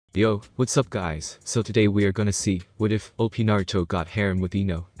Yo, what's up guys? So today we are gonna see, what if OP Naruto got harem with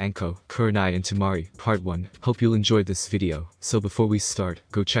Ino, Anko, Kurenai and Temari, part 1. Hope you'll enjoy this video. So before we start,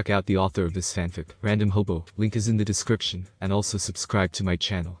 go check out the author of this fanfic, RandomHobo, link is in the description, and also subscribe to my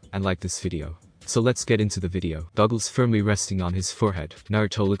channel, and like this video. So let's get into the video. Goggles firmly resting on his forehead,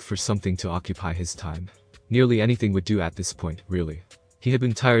 Naruto looked for something to occupy his time. Nearly anything would do at this point, really. He had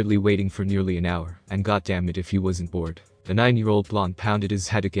been tiredly waiting for nearly an hour, and goddamn it if he wasn't bored. The 9-year-old blonde pounded his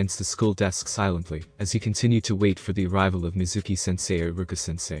head against the school desk silently, as he continued to wait for the arrival of Mizuki-sensei or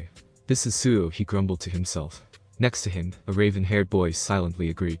Ruka-sensei. This is Suo, he grumbled to himself. Next to him, a raven-haired boy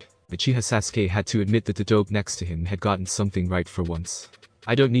silently agreed. Uchiha Sasuke had to admit that the dope next to him had gotten something right for once.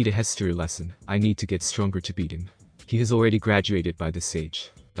 I don't need a history lesson, I need to get stronger to beat him. He has already graduated by this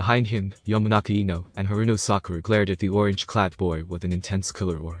age. Behind him, Yamanaka Ino and Haruno Sakura glared at the orange-clad boy with an intense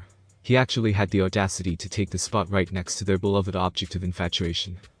killer aura. He actually had the audacity to take the spot right next to their beloved object of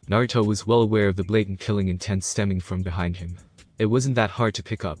infatuation. Naruto was well aware of the blatant killing intent stemming from behind him. It wasn't that hard to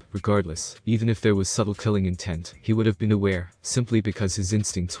pick up, regardless, even if there was subtle killing intent, he would have been aware, simply because his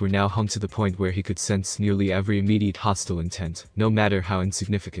instincts were now honed to the point where he could sense nearly every immediate hostile intent, no matter how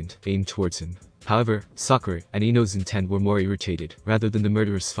insignificant, aimed towards him. However, Sakura and Ino's intent were more irritated, rather than the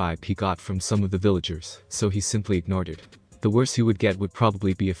murderous vibe he got from some of the villagers, so he simply ignored it. The worst he would get would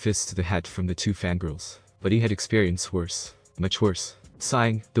probably be a fist to the head from the two fangirls. But he had experienced worse. Much worse.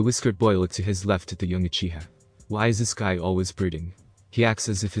 Sighing, the whiskered boy looked to his left at the young Uchiha. Why is this guy always brooding? He acts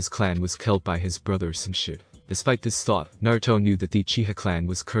as if his clan was killed by his brother or some shit. Despite this thought, Naruto knew that the Uchiha clan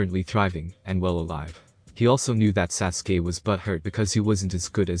was currently thriving, and well alive. He also knew that Sasuke was butthurt because he wasn't as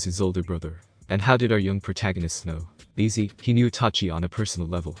good as his older brother. And how did our young protagonist know? Easy, he knew Itachi on a personal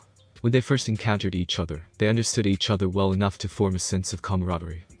level. When they first encountered each other, they understood each other well enough to form a sense of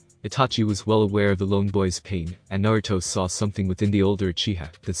camaraderie. Itachi was well aware of the lone boy's pain, and Naruto saw something within the older Uchiha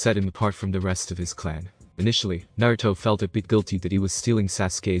that set him apart from the rest of his clan. Initially, Naruto felt a bit guilty that he was stealing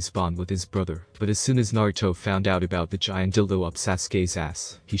Sasuke's bond with his brother, but as soon as Naruto found out about the giant dildo up Sasuke's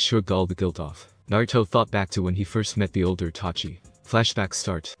ass, he shrugged all the guilt off. Naruto thought back to when he first met the older Itachi. Flashback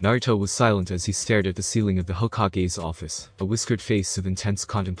start. Naruto was silent as he stared at the ceiling of the Hokage's office, a whiskered face of intense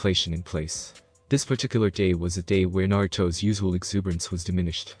contemplation in place. This particular day was a day where Naruto's usual exuberance was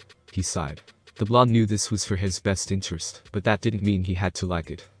diminished. He sighed. The blonde knew this was for his best interest, but that didn't mean he had to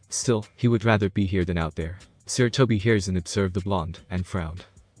like it. Still, he would rather be here than out there. Sarutobi Hiruzen observed the blonde, and frowned.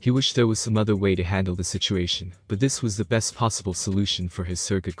 He wished there was some other way to handle the situation, but this was the best possible solution for his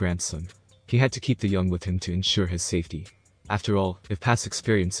surrogate grandson. He had to keep the young with him to ensure his safety. After all, if past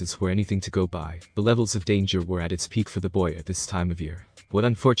experiences were anything to go by, the levels of danger were at its peak for the boy at this time of year. What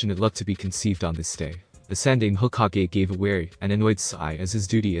unfortunate luck to be conceived on this day. The Sandaime Hokage gave a wary and annoyed sigh as his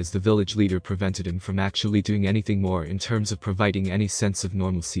duty as the village leader prevented him from actually doing anything more in terms of providing any sense of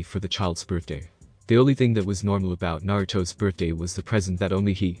normalcy for the child's birthday. The only thing that was normal about Naruto's birthday was the present that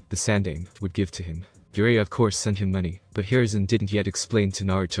only he, the Sandaime, would give to him. Jiraiya of course sent him money, but Hiruzen didn't yet explain to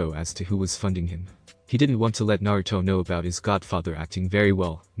Naruto as to who was funding him. He didn't want to let Naruto know about his godfather acting very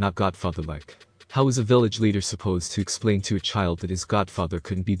well, not godfather-like. How was a village leader supposed to explain to a child that his godfather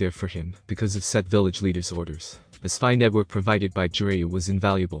couldn't be there for him because of said village leader's orders? The spy network provided by Jiraiya was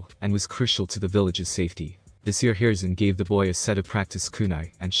invaluable and was crucial to the village's safety. This year Hiruzen gave the boy a set of practice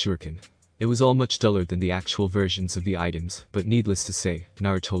kunai and shuriken. It was all much duller than the actual versions of the items, but needless to say,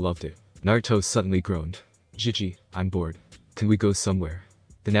 Naruto loved it. Naruto suddenly groaned. Jiji, I'm bored. Can we go somewhere?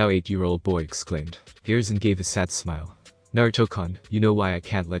 The now 8-year-old boy exclaimed. Hiruzen gave a sad smile. Naruto-kun, you know why I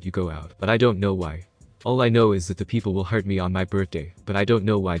can't let you go out, but I don't know why. All I know is that the people will hurt me on my birthday, but I don't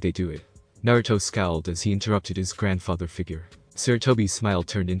know why they do it. Naruto scowled as he interrupted his grandfather figure. Sarutobi's smile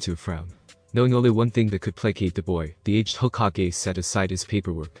turned into a frown. Knowing only one thing that could placate the boy, the aged Hokage set aside his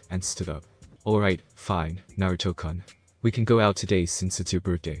paperwork and stood up. Alright, fine, Naruto-kun. We can go out today since it's your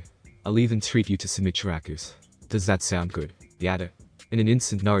birthday. I'll even treat you to some Ichirakus. Does that sound good? Yada. In an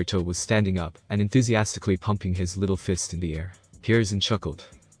instant Naruto was standing up and enthusiastically pumping his little fist in the air. Hiruzen chuckled.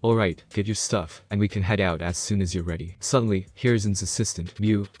 Alright, get your stuff, and we can head out as soon as you're ready. Suddenly, Hiruzen's assistant,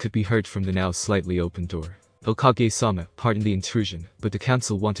 Mew, could be heard from the now slightly open door. Hokage-sama, pardon the intrusion, but the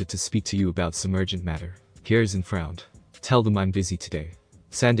council wanted to speak to you about some urgent matter. Hiruzen frowned. Tell them I'm busy today.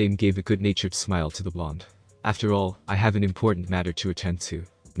 Sandaime gave a good-natured smile to the blonde. After all, I have an important matter to attend to.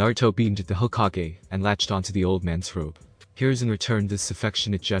 Naruto beamed at the Hokage and latched onto the old man's robe. Hiruzen returned this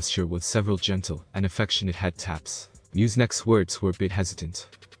affectionate gesture with several gentle and affectionate head taps. Mew's next words were a bit hesitant.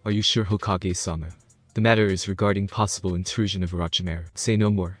 Are you sure, Hokage-sama? The matter is regarding possible intrusion of Orochimaru. Say no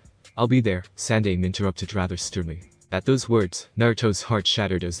more. I'll be there, Sandaime interrupted rather sternly. At those words, Naruto's heart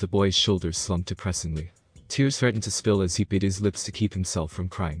shattered as the boy's shoulders slumped depressingly. Tears threatened to spill as he bit his lips to keep himself from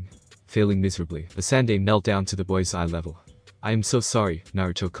crying. Failing miserably, the Sandaime knelt down to the boy's eye level. I am so sorry,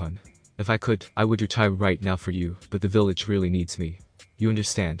 Naruto-kun. If I could, I would retire right now for you, but the village really needs me. You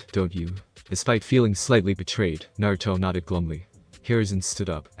understand, don't you? Despite feeling slightly betrayed, Naruto nodded glumly. Hiruzen stood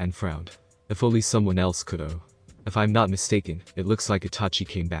up and frowned. If only someone else could. Oh. If I'm not mistaken, it looks like Itachi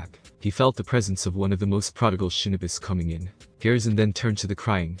came back. He felt the presence of one of the most prodigal shinobis coming in. Hiruzen then turned to the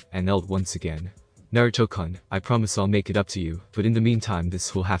crying and knelt once again. Naruto-kun, I promise I'll make it up to you, but in the meantime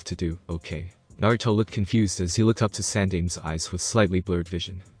this will have to do, okay? Naruto looked confused as he looked up to Sandaime's eyes with slightly blurred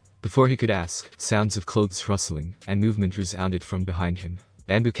vision. Before he could ask, sounds of clothes rustling and movement resounded from behind him.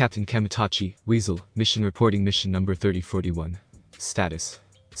 Bamboo Captain Kamitachi, Weasel, mission reporting mission number 3041. Status.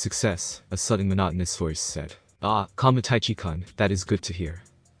 Success, a sudden monotonous voice said. Ah, Kamitaichi-kun, that is good to hear.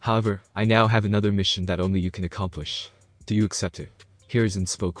 However, I now have another mission that only you can accomplish. Do you accept it? Hiruzen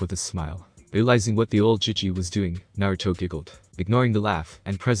spoke with a smile. Realizing what the old Jiji was doing, Naruto giggled. Ignoring the laugh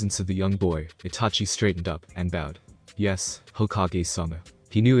and presence of the young boy, Itachi straightened up and bowed. Yes, Hokage-sama.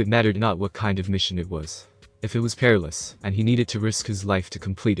 He knew it mattered not what kind of mission it was. If it was perilous, and he needed to risk his life to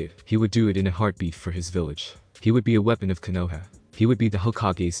complete it, he would do it in a heartbeat for his village. He would be a weapon of Konoha. He would be the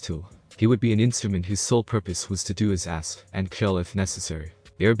Hokage's tool. He would be an instrument whose sole purpose was to do as asked, and kill if necessary.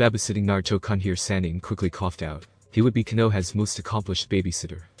 The air babysitting Naruto-kun here Sandaime quickly coughed out. He would be Konoha's most accomplished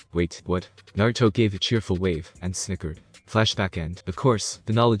babysitter. Wait, what? Naruto gave a cheerful wave and snickered. Flashback end. Of course,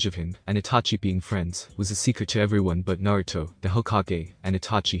 the knowledge of him and Itachi being friends was a secret to everyone but Naruto, the Hokage, and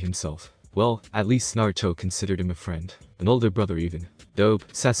Itachi himself. Well, at least Naruto considered him a friend. An older brother even. Dope,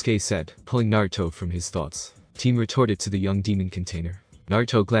 Sasuke said, pulling Naruto from his thoughts. Team retorted to the young demon container.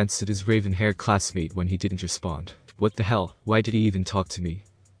 Naruto glanced at his raven-haired classmate when he didn't respond. What the hell, why did he even talk to me?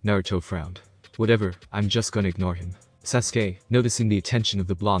 Naruto frowned. Whatever, I'm just gonna ignore him. Sasuke, noticing the attention of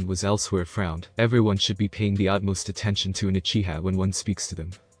the blonde was elsewhere, frowned. Everyone should be paying the utmost attention to an Uchiha when one speaks to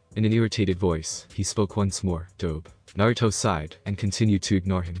them. In an irritated voice, he spoke once more. Dope. Naruto sighed and continued to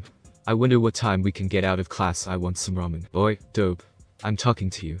ignore him. I wonder what time we can get out of class. I want some ramen. Oi, Dope. I'm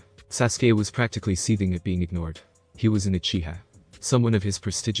talking to you. Sasuke was practically seething at being ignored. He was an Uchiha. Someone of his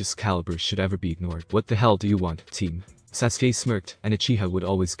prestigious caliber should ever be ignored. What the hell do you want, team? Sasuke smirked, and Uchiha would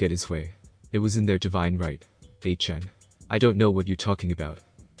always get his way. It was in their divine right. Chen. I don't know what you're talking about.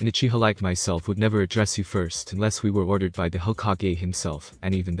 An Uchiha like myself would never address you first unless we were ordered by the Hokage himself,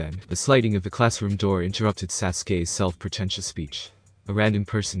 and even then. The sliding of the classroom door interrupted Sasuke's self-pretentious speech. A random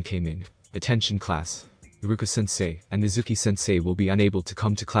person came in. Attention class. Iruka-sensei and Mizuki-sensei will be unable to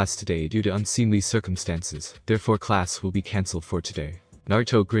come to class today due to unseemly circumstances, therefore class will be cancelled for today.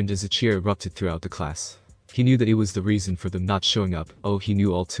 Naruto grinned as a cheer erupted throughout the class. He knew that he was the reason for them not showing up. Oh, he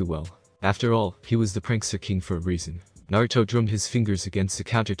knew all too well. After all, he was the prankster king for a reason. Naruto drummed his fingers against the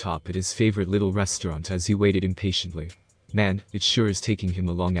countertop at his favorite little restaurant as he waited impatiently. Man, it sure is taking him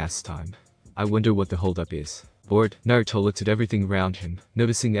a long-ass time. I wonder what the holdup is. Bored, Naruto looked at everything around him,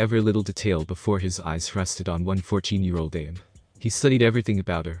 noticing every little detail before his eyes rested on one 14-year-old Aim. He studied everything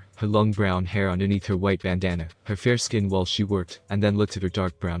about her, her long brown hair underneath her white bandana, her fair skin while she worked, and then looked at her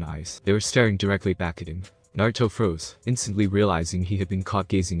dark brown eyes. They were staring directly back at him. Naruto froze, instantly realizing he had been caught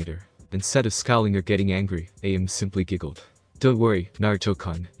gazing at her. Instead of scowling or getting angry, Aim simply giggled. Don't worry,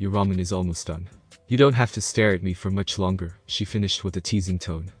 Naruto-kun, your ramen is almost done. You don't have to stare at me for much longer, she finished with a teasing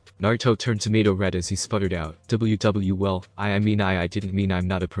tone. Naruto turned tomato red as he sputtered out, well, I didn't mean I'm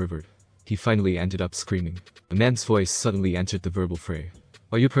not a pervert. He finally ended up screaming. A man's voice suddenly entered the verbal fray.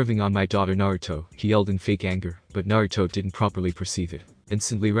 Are you perving on my daughter Naruto? He yelled in fake anger, but Naruto didn't properly perceive it.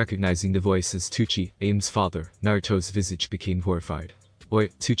 Instantly recognizing the voice as Tuchi, Aim's father, Naruto's visage became horrified. Oi,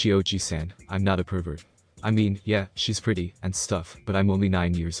 Tuchi Oji-san, I'm not a pervert. I mean, yeah, she's pretty, and stuff, but I'm only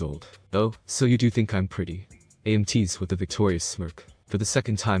 9 years old. Oh, so you do think I'm pretty? Aim teased with a victorious smirk. For the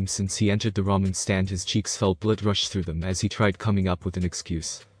second time since he entered the ramen stand his cheeks felt blood rush through them as he tried coming up with an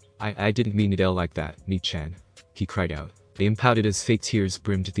excuse. I didn't mean it like that, Ni-chan. He cried out. Aim pouted as fake tears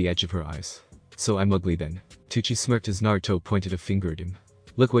brimmed at the edge of her eyes. So I'm ugly then. Tuchi smirked as Naruto pointed a finger at him.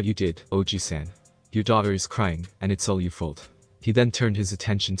 Look what you did, Oji-san. Your daughter is crying, and it's all your fault. He then turned his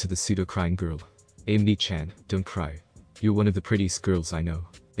attention to the pseudo-crying girl. Aim Ni-chan, don't cry. You're one of the prettiest girls I know.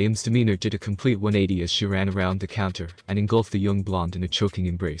 Aim's demeanor did a complete 180 as she ran around the counter and engulfed the young blonde in a choking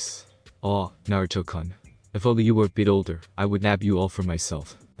embrace. Aw, Naruto-kun. If only you were a bit older, I would nab you all for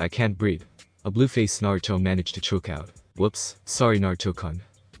myself. I can't breathe. A blue-faced Naruto managed to choke out. Whoops, sorry Naruto-kun.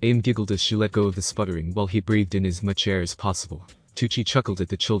 Aim giggled as she let go of the sputtering while he breathed in as much air as possible. Tuchi chuckled at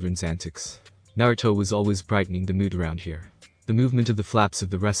the children's antics. Naruto was always brightening the mood around here. The movement of the flaps of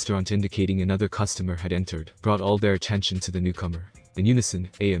the restaurant indicating another customer had entered brought all their attention to the newcomer. In unison,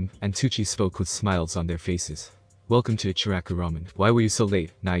 AM and Tucci spoke with smiles on their faces. Welcome to Ichiraku Ramen. Why were you so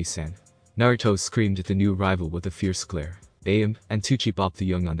late, Nai-san? Naruto screamed at the new arrival with a fierce glare. AM and Tucci bopped the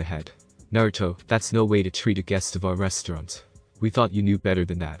young on the head. Naruto, that's no way to treat a guest of our restaurant. We thought you knew better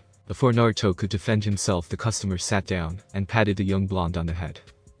than that. Before Naruto could defend himself, the customer sat down and patted the young blonde on the head.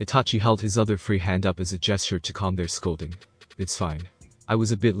 Itachi held his other free hand up as a gesture to calm their scolding. It's fine. I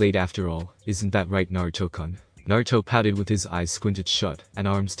was a bit late after all, isn't that right, Naruto-kun? Naruto pouted with his eyes squinted shut and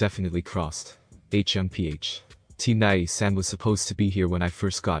arms definitely crossed. HMPH. Team Nai-san was supposed to be here when I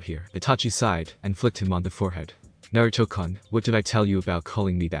first got here. Itachi sighed and flicked him on the forehead. Naruto-kun, what did I tell you about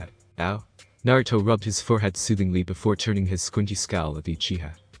calling me that? Ow? Naruto rubbed his forehead soothingly before turning his squinty scowl at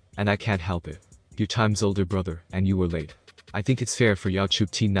Uchiha. And I can't help it. You're Time's older brother, and you were late. I think it's fair for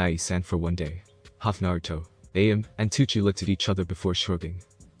Yaochup Team Nai-san for one day. Huff Naruto. AM and Tucci looked at each other before shrugging.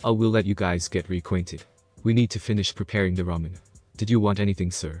 Oh, we'll let you guys get reacquainted. We need to finish preparing the ramen. Did you want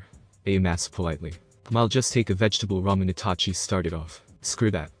anything, sir? AM asked politely. I'll just take a vegetable ramen. Itachi started off. Screw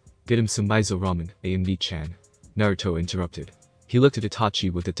that. Get him some miso ramen, AM Ni-chan. Naruto interrupted. He looked at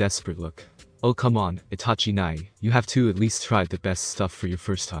Itachi with a desperate look. Oh come on, Itachi Nai, you have to at least try the best stuff for your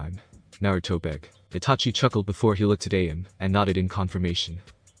first time. Naruto begged. Itachi chuckled before he looked at AM and nodded in confirmation.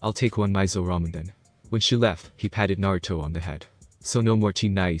 I'll take one miso ramen then. When she left, he patted Naruto on the head. So no more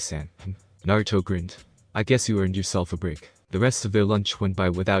Team Nai-san. Naruto grinned. I guess you earned yourself a break. The rest of their lunch went by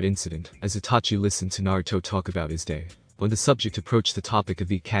without incident as Itachi listened to Naruto talk about his day. When the subject approached the topic of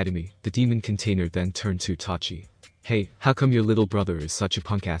the academy, the demon container then turned to Itachi. Hey, how come your little brother is such a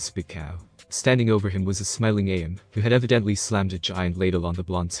punk-ass big cow? Standing over him was a smiling AM, who had evidently slammed a giant ladle on the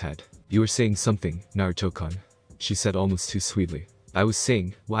blonde's head. You were saying something, Naruto-kun. She said almost too sweetly. I was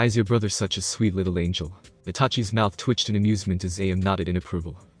saying, why is your brother such a sweet little angel? Itachi's mouth twitched in amusement as AM nodded in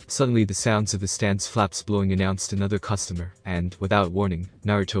approval. Suddenly the sounds of the stand's flaps blowing announced another customer, and, without warning,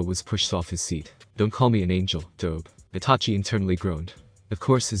 Naruto was pushed off his seat. Don't call me an angel, Dobe. Itachi internally groaned. Of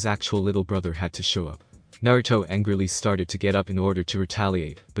course his actual little brother had to show up. Naruto angrily started to get up in order to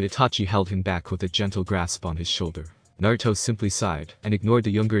retaliate, but Itachi held him back with a gentle grasp on his shoulder. Naruto simply sighed, and ignored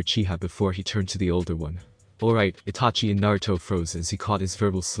the younger Uchiha before he turned to the older one. Alright, Itachi and Naruto froze as he caught his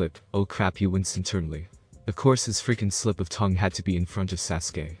verbal slip. Oh crap, he winced internally. Of course his freaking slip of tongue had to be in front of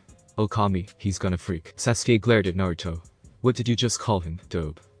Sasuke. Oh Kami, he's gonna freak. Sasuke glared at Naruto. What did you just call him,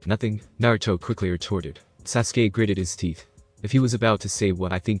 Dobe? Nothing, Naruto quickly retorted. Sasuke gritted his teeth. If he was about to say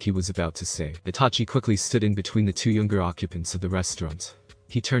what I think he was about to say. Itachi quickly stood in between the two younger occupants of the restaurant.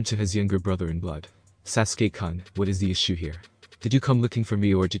 He turned to his younger brother in blood. Sasuke-kun, what is the issue here? Did you come looking for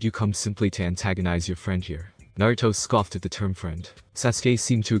me or did you come simply to antagonize your friend here? Naruto scoffed at the term friend. Sasuke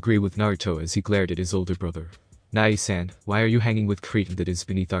seemed to agree with Naruto as he glared at his older brother. Nai-san, why are you hanging with cretin that is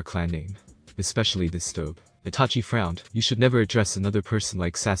beneath our clan name? Especially this Dobe. Itachi frowned. You should never address another person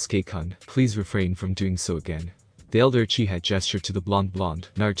like Sasuke-kun. Please refrain from doing so again. The elder Uchiha gestured to the blonde.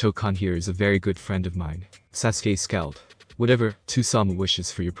 Naruto-kun here is a very good friend of mine. Sasuke scowled. Whatever, Tsusama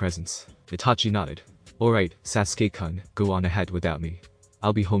wishes for your presence. Itachi nodded. Alright, Sasuke-kun, go on ahead without me.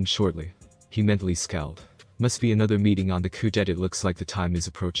 I'll be home shortly. He mentally scowled. Must be another meeting on the coup-d'etat. It looks like the time is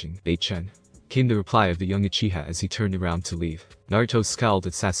approaching. Eichen. Came the reply of the young Uchiha as he turned around to leave. Naruto scowled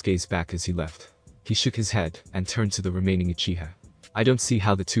at Sasuke's back as he left. He shook his head and turned to the remaining Uchiha. I don't see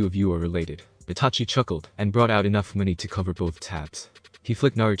how the two of you are related. Itachi chuckled and brought out enough money to cover both tabs. He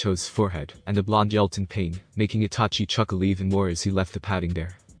flicked Naruto's forehead and the blonde yelped in pain, making Itachi chuckle even more as he left the pouting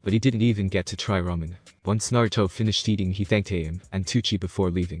there. But he didn't even get to try ramen. Once Naruto finished eating, he thanked AM and Tucci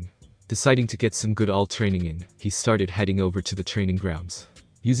before leaving. Deciding to get some good training in, he started heading over to the training grounds.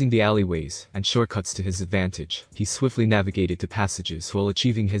 Using the alleyways and shortcuts to his advantage, he swiftly navigated the passages while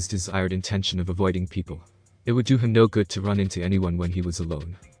achieving his desired intention of avoiding people. It would do him no good to run into anyone when he was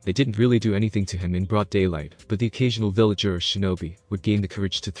alone. They didn't really do anything to him in broad daylight, but the occasional villager or shinobi would gain the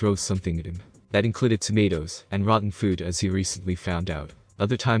courage to throw something at him. That included tomatoes and rotten food, as he recently found out.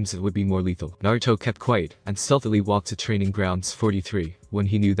 Other times it would be more lethal. Naruto kept quiet and stealthily walked to training grounds 43 when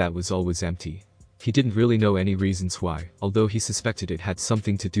he knew that was always empty. He didn't really know any reasons why, although he suspected it had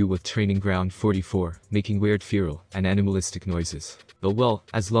something to do with training ground 44 making weird feral and animalistic noises. Oh well,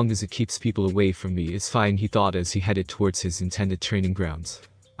 as long as it keeps people away from me it's fine, he thought as he headed towards his intended training grounds.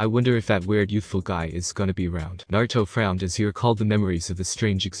 I wonder if that weird youthful guy is gonna be around. Naruto frowned as he recalled the memories of the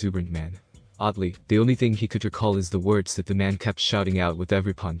strange exuberant man. Oddly, the only thing he could recall is the words that the man kept shouting out with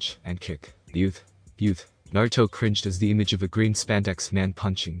every punch and kick. Youth. Youth. Naruto cringed as the image of a green spandex man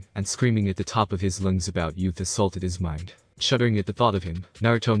punching and screaming at the top of his lungs about youth assaulted his mind. Shuddering at the thought of him,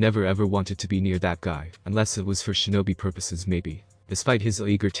 Naruto never ever wanted to be near that guy, unless it was for shinobi purposes maybe. Despite his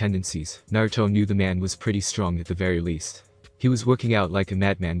eager tendencies, Naruto knew the man was pretty strong at the very least. He was working out like a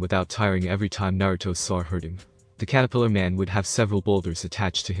madman without tiring every time Naruto saw or heard him. The caterpillar man would have several boulders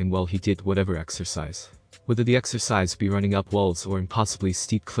attached to him while he did whatever exercise. Whether the exercise be running up walls or impossibly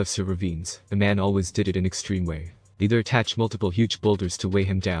steep cliffs or ravines, the man always did it in extreme way. Either attach multiple huge boulders to weigh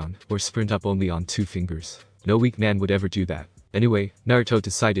him down, or sprint up only on 2 fingers. No weak man would ever do that. Anyway, Naruto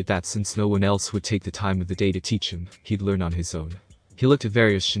decided that since no one else would take the time of the day to teach him, he'd learn on his own. He looked at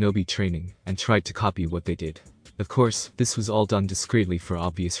various shinobi training, and tried to copy what they did. Of course, this was all done discreetly for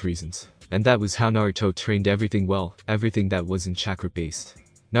obvious reasons. And that was how Naruto trained everything well, everything that wasn't chakra-based.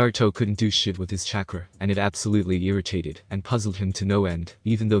 Naruto couldn't do shit with his chakra, and it absolutely irritated and puzzled him to no end,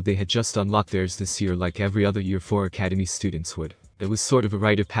 even though they had just unlocked theirs this year like every other Year 4 Academy students would. It was sort of a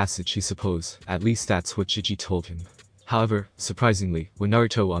rite of passage, he suppose, at least that's what Chiji told him. However, surprisingly, when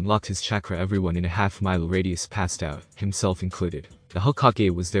Naruto unlocked his chakra, everyone in a half-mile radius passed out, himself included. The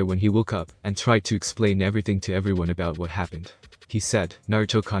Hokage was there when he woke up, and tried to explain everything to everyone about what happened. He said,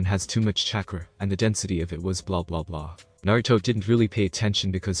 Naruto-kun has too much chakra, and the density of it was blah blah blah. Naruto didn't really pay attention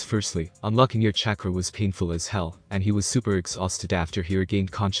because firstly, unlocking your chakra was painful as hell, and he was super exhausted after he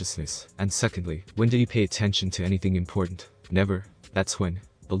regained consciousness, and secondly, when did he pay attention to anything important? Never. That's when.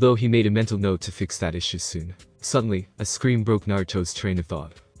 Although he made a mental note to fix that issue soon. Suddenly, a scream broke Naruto's train of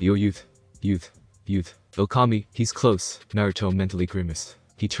thought. Yo youth. Youth. Youth. Okami, he's close, Naruto mentally grimaced.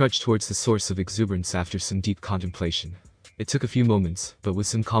 He trudged towards the source of exuberance after some deep contemplation. It took a few moments, but with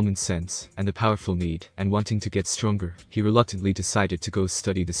some common sense, and the powerful need, and wanting to get stronger, he reluctantly decided to go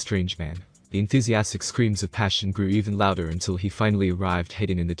study the strange man. The enthusiastic screams of passion grew even louder until he finally arrived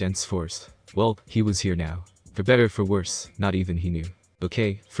hidden in the dense forest. Well, he was here now. For better or for worse, not even he knew.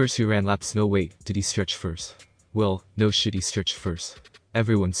 Okay, first he ran laps. No wait, did he stretch first? Well, no shit, he stretched first.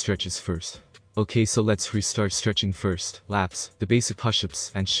 Everyone stretches first. Okay, so let's restart stretching first. Laps, the basic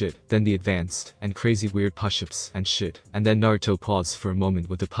push-ups and shit, then the advanced and crazy weird push-ups and shit, and then Naruto paused for a moment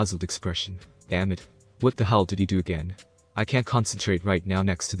with a puzzled expression. Damn it. What the hell did he do again? I can't concentrate right now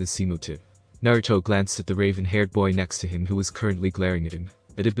next to this emo tip. Naruto glanced at the raven-haired boy next to him who was currently glaring at him.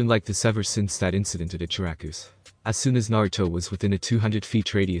 It had been like this ever since that incident at Ichiraku's. As soon as Naruto was within a 200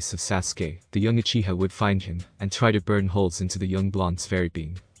 feet radius of Sasuke, the young Uchiha would find him, and try to burn holes into the young blonde's very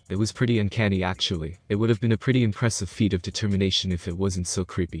being. It was pretty uncanny actually. It would have been a pretty impressive feat of determination if it wasn't so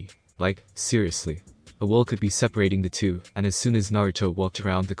creepy. Like, seriously. A wall could be separating the two, and as soon as Naruto walked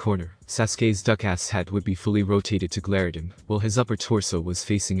around the corner, Sasuke's duck-ass head would be fully rotated to glare at him, while his upper torso was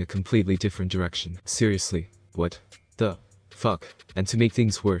facing a completely different direction. Seriously. What the fuck? And to make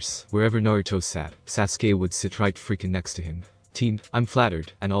things worse, wherever Naruto sat, Sasuke would sit right freaking next to him. Team, I'm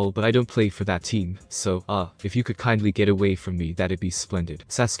flattered and all, but I don't play for that team, so, if you could kindly get away from me, that'd be splendid.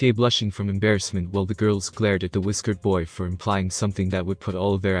 Sasuke blushing from embarrassment while the girls glared at the whiskered boy for implying something that would put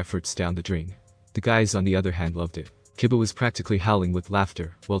all of their efforts down the drain. The guys on the other hand loved it. Kiba was practically howling with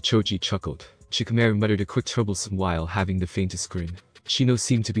laughter, while Choji chuckled. Shikamaru muttered a quick troublesome while having the faintest grin. Shino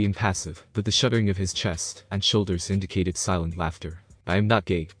seemed to be impassive, but the shuddering of his chest and shoulders indicated silent laughter. I am not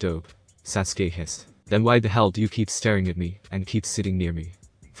gay, dope. Sasuke hissed. Then why the hell do you keep staring at me, and keep sitting near me?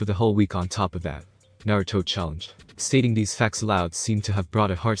 For the whole week on top of that. Naruto challenged. Stating these facts aloud seemed to have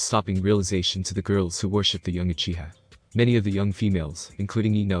brought a heart-stopping realization to the girls who worshipped the young Uchiha. Many of the young females,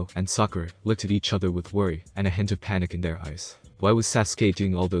 including Ino and Sakura, looked at each other with worry and a hint of panic in their eyes. Why was Sasuke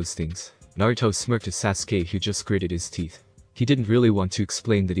doing all those things? Naruto smirked at Sasuke who just gritted his teeth. He didn't really want to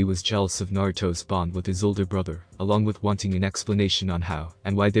explain that he was jealous of Naruto's bond with his older brother, along with wanting an explanation on how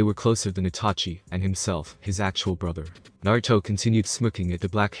and why they were closer than Itachi and himself, his actual brother. Naruto continued smirking at the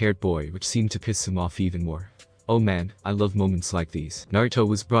black-haired boy, which seemed to piss him off even more. Oh man, I love moments like these. Naruto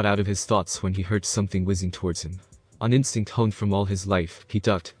was brought out of his thoughts when he heard something whizzing towards him. On instinct honed from all his life, he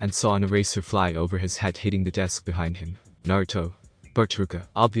ducked and saw an eraser fly over his head hitting the desk behind him. Naruto. Barked Iruka,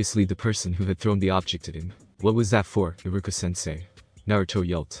 obviously the person who had thrown the object at him. What was that for, Iruka-sensei? Naruto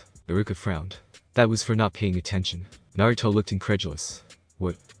yelped. Iruka frowned. That was for not paying attention. Naruto looked incredulous.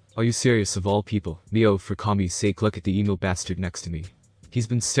 What? Are you serious of all people? Mio, for Kami's sake, look at the emo bastard next to me. He's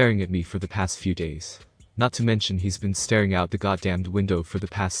been staring at me for the past few days. Not to mention he's been staring out the goddamned window for the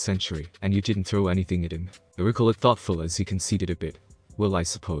past century, and you didn't throw anything at him. Iruka looked thoughtful as he conceded a bit. Well, I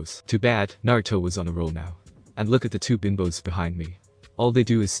suppose. Too bad, Naruto was on a roll now. And look at the two bimbos behind me. All they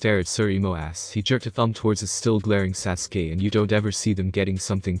do is stare at Sir Emo ass. He jerked a thumb towards a still glaring Sasuke, and you don't ever see them getting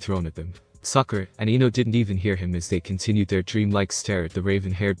something thrown at them. Sakura and Ino didn't even hear him as they continued their dreamlike stare at the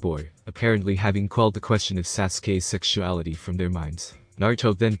raven-haired boy, apparently having quelled the question of Sasuke's sexuality from their minds.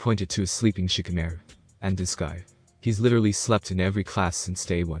 Naruto then pointed to a sleeping Shikamaru. And this guy. He's literally slept in every class since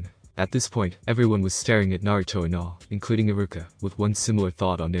day one. At this point, everyone was staring at Naruto in awe, including Iruka, with one similar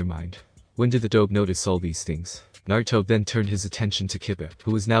thought on their mind. When did the dope notice all these things? Naruto then turned his attention to Kiba,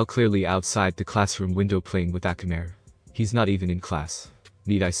 who was now clearly outside the classroom window playing with Akamaru. He's not even in class.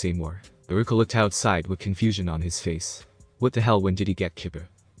 Need I say more? Naruto looked outside with confusion on his face. What the hell, when did he get Kiba?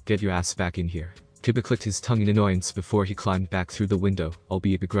 Get your ass back in here. Kiba clicked his tongue in annoyance before he climbed back through the window,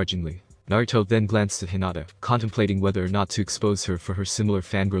 albeit begrudgingly. Naruto then glanced at Hinata, contemplating whether or not to expose her for her similar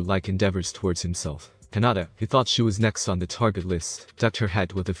fangirl-like endeavors towards himself. Hinata, who thought she was next on the target list, ducked her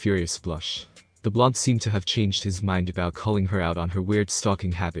head with a furious blush. The blonde seemed to have changed his mind about calling her out on her weird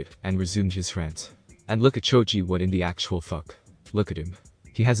stalking habit, and resumed his rant. And look at Choji, what in the actual fuck? Look at him.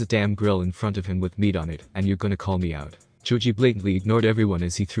 He has a damn grill in front of him with meat on it, and you're gonna call me out. Choji blatantly ignored everyone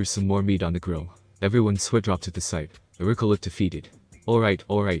as he threw some more meat on the grill. Everyone's sweat dropped at the sight. Naruto looked defeated.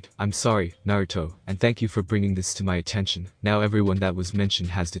 Alright, I'm sorry, Naruto, and thank you for bringing this to my attention. Now everyone that was mentioned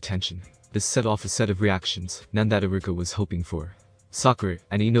has detention. This set off a set of reactions, none that Naruto was hoping for. Sakura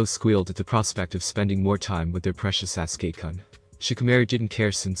and Ino squealed at the prospect of spending more time with their precious Sasuke-kun. Shikamaru didn't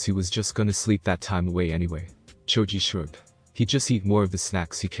care since he was just gonna sleep that time away anyway. Choji shrugged. He'd just eat more of the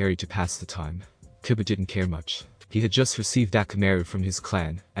snacks he carried to pass the time. Kiba didn't care much. He had just received Akamaru from his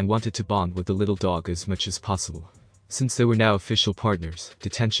clan, and wanted to bond with the little dog as much as possible. Since they were now official partners,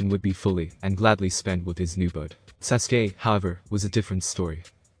 detention would be fully and gladly spent with his new bud. Sasuke, however, was a different story.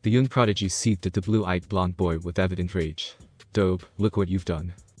 The young prodigy seethed at the blue-eyed blonde boy with evident rage. Dope, look what you've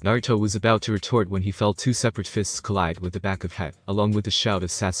done. Naruto was about to retort when he felt two separate fists collide with the back of head, along with the shout of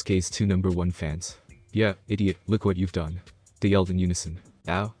Sasuke's two #1 fans. Yeah, idiot, look what you've done. They yelled in unison.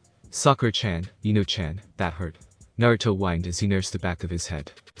 Ow. Sakura-chan, Ino-chan, that hurt. Naruto whined as he nursed the back of his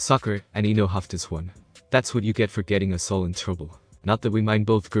head. Sakura and Ino huffed as one. That's what you get for getting us all in trouble. Not that we mind,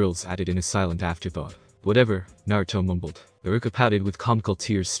 both girls added in a silent afterthought. Whatever, Naruto mumbled. Naruto pouted with comical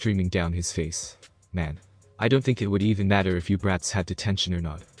tears streaming down his face. Man. I don't think it would even matter if you brats had detention or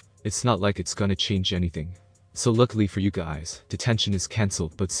not. It's not like it's gonna change anything. So luckily for you guys, detention is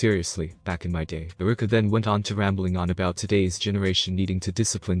cancelled, but seriously, back in my day. Naruto then went on to rambling on about today's generation needing to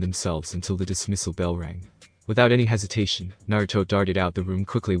discipline themselves until the dismissal bell rang. Without any hesitation, Naruto darted out the room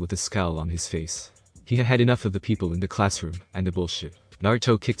quickly with a scowl on his face. He had had enough of the people in the classroom, and the bullshit.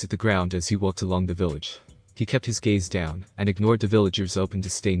 Naruto kicked at the ground as he walked along the village. He kept his gaze down, and ignored the villagers' open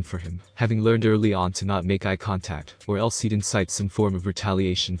disdain for him, having learned early on to not make eye contact, or else he'd incite some form of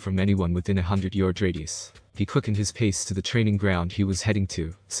retaliation from anyone within a 100-yard radius. He quickened his pace to the training ground he was heading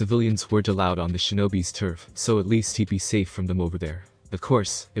to. Civilians weren't allowed on the shinobi's turf, so at least he'd be safe from them over there. Of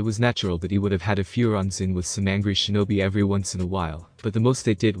course, it was natural that he would have had a few runs in with some angry shinobi every once in a while, but the most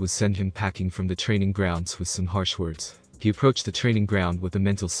they did was send him packing from the training grounds with some harsh words. He approached the training ground with a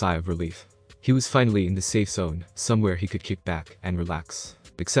mental sigh of relief. He was finally in the safe zone, somewhere he could kick back and relax.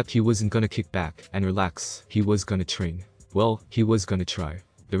 Except he wasn't gonna kick back and relax, he was gonna train. Well, he was gonna try.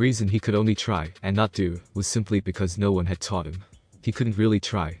 The reason he could only try and not do was simply because no one had taught him. He couldn't really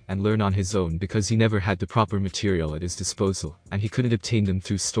try and learn on his own because he never had the proper material at his disposal, and he couldn't obtain them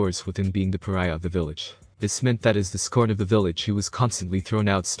through stores with him being the pariah of the village. This meant that as the scorn of the village he was constantly thrown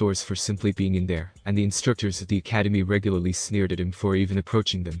out stores for simply being in there, and the instructors at the academy regularly sneered at him for even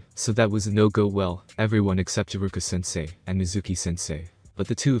approaching them, so that was a no-go. Well, everyone except Iruka-sensei and Mizuki-sensei. But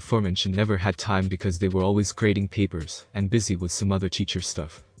the two aforementioned never had time because they were always grading papers and busy with some other teacher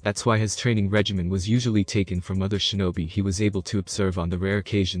stuff. That's why his training regimen was usually taken from other shinobi he was able to observe on the rare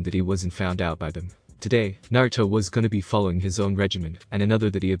occasion that he wasn't found out by them. Today, Naruto was gonna be following his own regimen, and another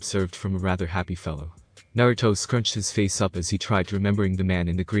that he observed from a rather happy fellow. Naruto scrunched his face up as he tried remembering the man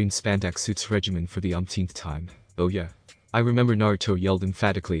in the green spandex suit's regimen for the umpteenth time. Oh yeah. I remember, Naruto yelled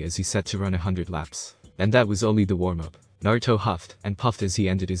emphatically as he set to run 100 laps. And that was only the warm-up. Naruto huffed and puffed as he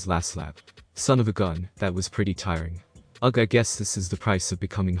ended his last lap. Son of a gun, that was pretty tiring. Ugh, I guess this is the price of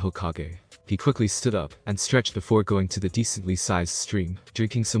becoming Hokage. He quickly stood up and stretched before going to the decently sized stream,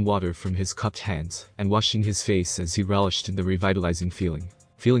 drinking some water from his cupped hands, and washing his face as he relished in the revitalizing feeling.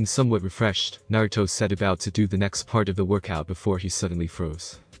 Feeling somewhat refreshed, Naruto set about to do the next part of the workout before he suddenly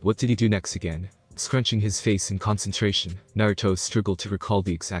froze. What did he do next again? Scrunching his face in concentration, Naruto struggled to recall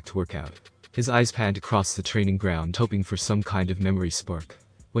the exact workout. His eyes panned across the training ground hoping for some kind of memory spark.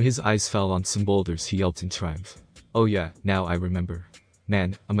 When his eyes fell on some boulders he yelped in triumph. Oh yeah, now I remember.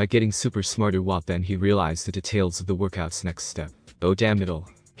 Man, am I getting super smart or what? Then he realized the details of the workout's next step. Oh damn it all.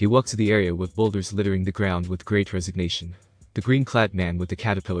 He walked to the area with boulders littering the ground with great resignation. The green-clad man with the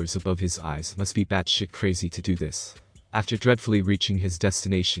caterpillars above his eyes must be batshit crazy to do this. After dreadfully reaching his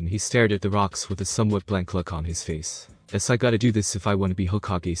destination he stared at the rocks with a somewhat blank look on his face. Yes, I gotta do this if I wanna be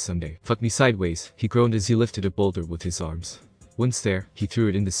Hokage someday. Fuck me sideways, he groaned as he lifted a boulder with his arms. Once there, he threw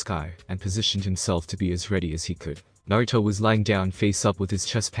it in the sky, and positioned himself to be as ready as he could. Naruto was lying down face up with his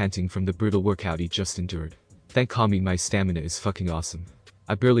chest panting from the brutal workout he just endured. Thank Kami, my stamina is fucking awesome.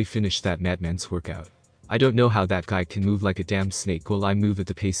 I barely finished that madman's workout. I don't know how that guy can move like a damn snake while I move at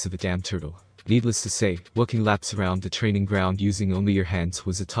the pace of a damn turtle. Needless to say, walking laps around the training ground using only your hands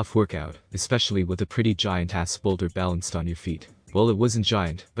was a tough workout, especially with a pretty giant-ass boulder balanced on your feet. Well, it wasn't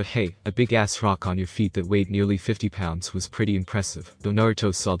giant, but hey, a big-ass rock on your feet that weighed nearly 50 pounds was pretty impressive, though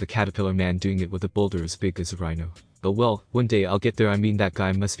Naruto saw the caterpillar man doing it with a boulder as big as a rhino. But well, one day I'll get there. I mean, that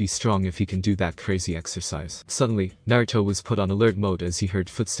guy must be strong if he can do that crazy exercise. Suddenly, Naruto was put on alert mode as he heard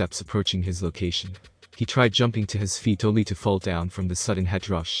footsteps approaching his location. He tried jumping to his feet only to fall down from the sudden head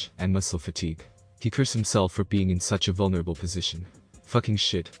rush and muscle fatigue. He cursed himself for being in such a vulnerable position. Fucking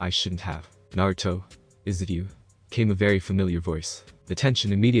shit, I shouldn't have. Naruto? Is it you? Came a very familiar voice. The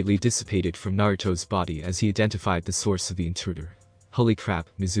tension immediately dissipated from Naruto's body as he identified the source of the intruder. Holy crap,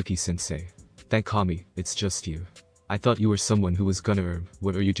 Mizuki-sensei. Thank Kami, it's just you. I thought you were someone who was gonna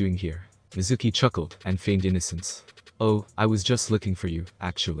what are you doing here? Mizuki chuckled and feigned innocence. Oh, I was just looking for you,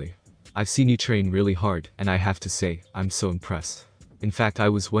 actually. I've seen you train really hard, and I have to say, I'm so impressed. In fact, I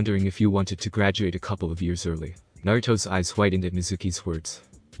was wondering if you wanted to graduate a couple of years early. Naruto's eyes widened at Mizuki's words.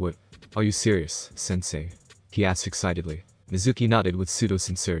 What? Are you serious, sensei? He asked excitedly. Mizuki nodded with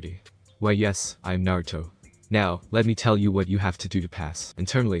pseudo-sincerity. Why yes, I am Naruto. Now, let me tell you what you have to do to pass.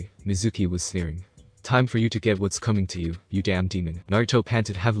 Internally, Mizuki was sneering. Time for you to get what's coming to you, you damn demon. Naruto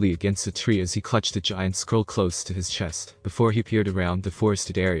panted heavily against a tree as he clutched a giant scroll close to his chest, before he peered around the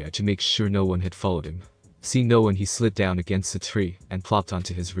forested area to make sure no one had followed him. Seeing no one, he slid down against the tree and plopped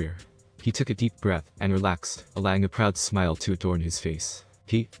onto his rear. He took a deep breath and relaxed, allowing a proud smile to adorn his face.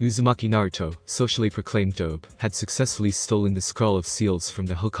 He, Uzumaki Naruto, socially proclaimed Dobe, had successfully stolen the scroll of seals from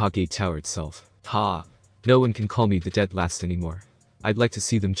the Hokage Tower itself. Ha! No one can call me the dead last anymore. I'd like to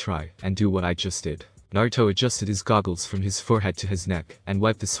see them try and do what I just did. Naruto adjusted his goggles from his forehead to his neck and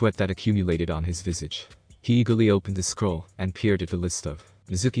wiped the sweat that accumulated on his visage. He eagerly opened the scroll and peered at the list of.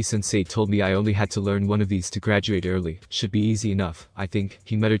 Mizuki-sensei told me I only had to learn one of these to graduate early. Should be easy enough, I think,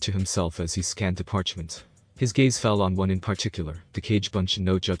 he muttered to himself as he scanned the parchment. His gaze fell on one in particular, the Kage Bunshin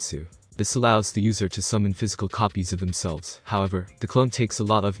no Jutsu. This allows the user to summon physical copies of themselves. However, the clone takes a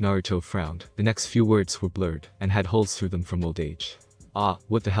lot of. Naruto frowned. The next few words were blurred and had holes through them from old age. Ah,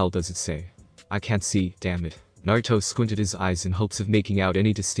 what the hell does it say? I can't see, damn it. Naruto squinted his eyes in hopes of making out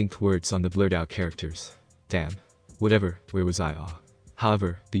any distinct words on the blurred out characters. Damn. Whatever, where was I?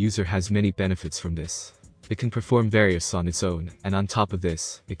 However, the user has many benefits from this. It can perform various on its own, and on top of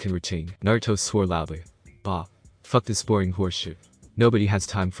this, it can retain. Naruto swore loudly. Bah. Fuck this boring horseshit. Nobody has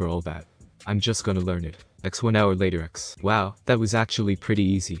time for all that. I'm just gonna learn it. 1 hour later. Wow, that was actually pretty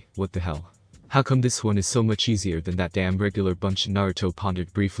easy, what the hell. How come this one is so much easier than that damn regular bunch? Naruto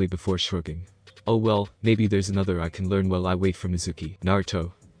pondered briefly before shrugging. Oh well, maybe there's another I can learn while I wait for Mizuki.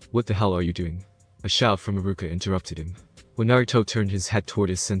 Naruto. What the hell are you doing? A shout from Iruka interrupted him. When Naruto turned his head toward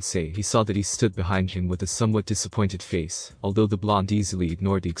his sensei, he saw that he stood behind him with a somewhat disappointed face, although the blonde easily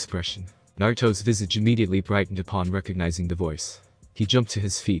ignored the expression. Naruto's visage immediately brightened upon recognizing the voice. He jumped to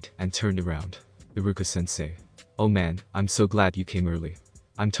his feet and turned around. Iruka-sensei. Oh man, I'm so glad you came early.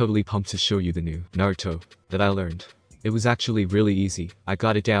 I'm totally pumped to show you the new Naruto that I learned. It was actually really easy. I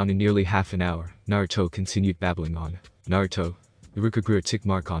got it down in nearly half an hour. Naruto continued babbling on. Naruto. Iruka grew a tick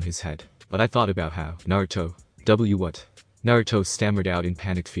mark on his head. But I thought about how. Naruto. What? Naruto stammered out in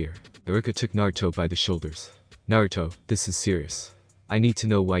panicked fear. Iruka took Naruto by the shoulders. Naruto, this is serious. I need to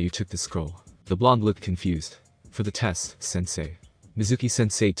know why you took the scroll. The blonde looked confused. For the test, sensei.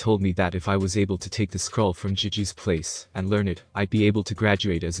 Mizuki-sensei told me that if I was able to take the scroll from Jiji's place and learn it, I'd be able to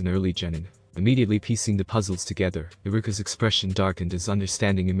graduate as an early genin. Immediately piecing the puzzles together, Iruka's expression darkened as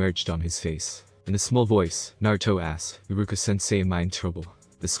understanding emerged on his face. In a small voice, Naruto asked, Iruka-sensei, am I in trouble?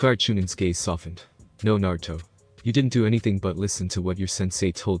 The scarred Chunin's gaze softened. No, Naruto. You didn't do anything but listen to what your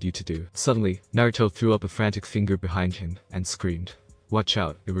sensei told you to do. Suddenly, Naruto threw up a frantic finger behind him and screamed. Watch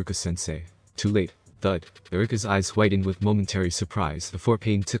out, Iruka-sensei. Too late. Thud. Iruka's eyes widened with momentary surprise before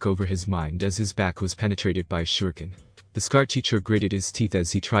pain took over his mind as his back was penetrated by a shuriken. The scarred teacher gritted his teeth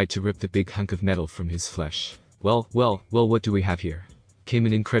as he tried to rip the big hunk of metal from his flesh. Well, what do we have here? Came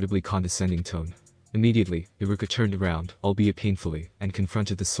an incredibly condescending tone. Immediately, Iruka turned around, albeit painfully, and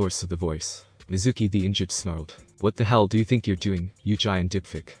confronted the source of the voice. Mizuki the injured snarled. What the hell do you think you're doing, you giant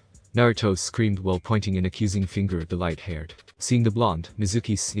dipfic? Naruto screamed while pointing an accusing finger at the light-haired. Seeing the blonde,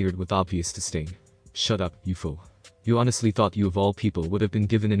 Mizuki sneered with obvious disdain. Shut up, you fool. You honestly thought you of all people would have been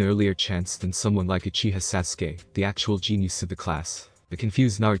given an earlier chance than someone like Uchiha Sasuke, the actual genius of the class? The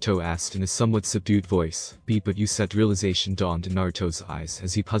confused Naruto asked in a somewhat subdued voice. But you said. Realization dawned in Naruto's eyes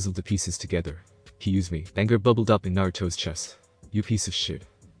as he puzzled the pieces together. He used me. Anger bubbled up in Naruto's chest. You piece of shit.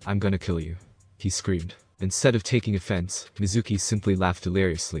 I'm gonna kill you. He screamed. Instead of taking offense, Mizuki simply laughed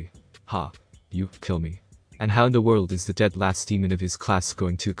hilariously. Ha. You kill me. And how in the world is the dead last demon of his class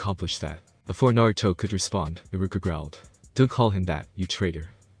going to accomplish that? Before Naruto could respond, Iruka growled. Don't call him that, you traitor.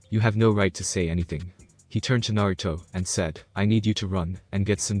 You have no right to say anything. He turned to Naruto and said, I need you to run and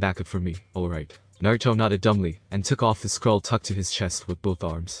get some backup for me, alright. Naruto nodded dumbly and took off the scroll tucked to his chest with both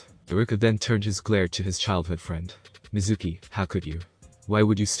arms. Iruka then turned his glare to his childhood friend. Mizuki, how could you? Why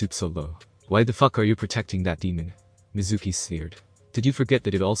would you stoop so low? Why the fuck are you protecting that demon? Mizuki sneered. Did you forget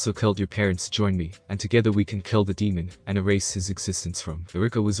that it also killed your parents? Join me, and together we can kill the demon and erase his existence from.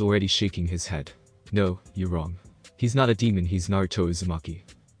 Iruka was already shaking his head. No, you're wrong. He's not a demon, he's Naruto Uzumaki.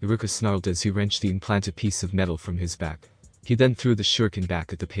 Iruka snarled as he wrenched the implanted piece of metal from his back. He then threw the shuriken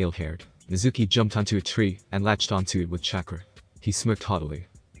back at the pale-haired. Mizuki jumped onto a tree and latched onto it with chakra. He smirked haughtily.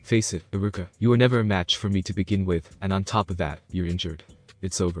 Face it, Iruka, you were never a match for me to begin with, and on top of that, you're injured.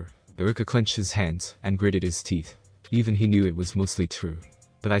 It's over. Iruka clenched his hands and gritted his teeth. Even he knew it was mostly true.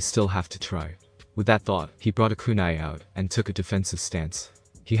 But I still have to try. With that thought, he brought a kunai out and took a defensive stance.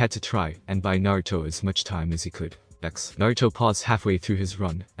 He had to try and buy Naruto as much time as he could. Naruto paused halfway through his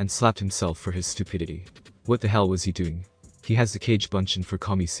run and slapped himself for his stupidity. What the hell was he doing? He has the cage bunchin for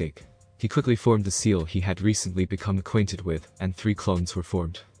Kami's sake. He quickly formed the seal he had recently become acquainted with, and 3 clones were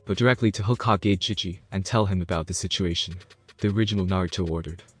formed. Go directly to Hokage Jiji and tell him about the situation. The original Naruto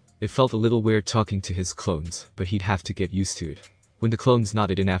ordered. It felt a little weird talking to his clones, but he'd have to get used to it. When the clones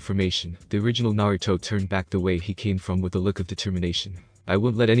nodded in affirmation, the original Naruto turned back the way he came from with a look of determination. I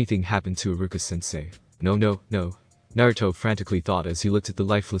won't let anything happen to Iruka-sensei. No. Naruto frantically thought as he looked at the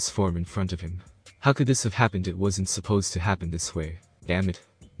lifeless form in front of him. How could this have happened? It wasn't supposed to happen this way. Damn it.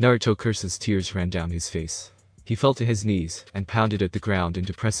 Naruto cursed as tears ran down his face. He fell to his knees and pounded at the ground in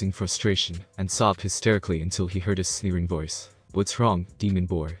depressing frustration and sobbed hysterically until he heard a sneering voice. What's wrong, demon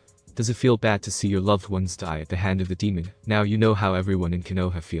boy? Does it feel bad to see your loved ones die at the hand of the demon? Now you know how everyone in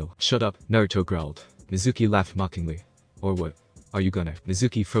Konoha feel. Shut up, Naruto growled. Mizuki laughed mockingly. Or what? Are you gonna?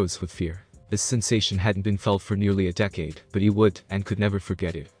 Mizuki froze with fear. This sensation hadn't been felt for nearly a decade, but he would and could never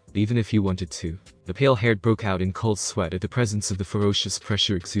forget it, even if he wanted to. The pale-haired broke out in cold sweat at the presence of the ferocious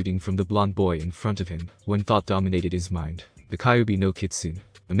pressure exuding from the blonde boy in front of him. One thought dominated his mind. The Kyuubi no Kitsune,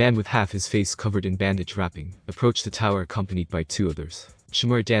 a man with half his face covered in bandage wrapping, approached the tower accompanied by 2 others.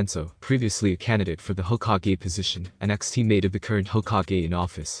 Shimura Danzo, previously a candidate for the Hokage position, an ex-teammate of the current Hokage in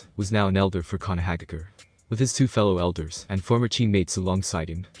office, was now an elder for Konohagakure. With his 2 fellow elders and former teammates alongside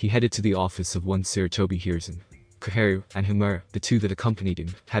him, he headed to the office of one Sarutobi Hiruzen. Koharu and Himura, the 2 that accompanied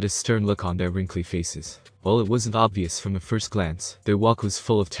him, had a stern look on their wrinkly faces. While it wasn't obvious from a first glance, their walk was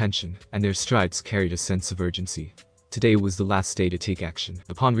full of tension, and their strides carried a sense of urgency. Today was the last day to take action.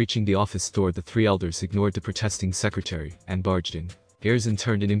 Upon reaching the office door, the 3 elders ignored the protesting secretary and barged in. Hiruzen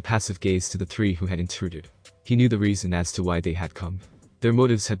turned an impassive gaze to the 3 who had intruded. He knew the reason as to why they had come. Their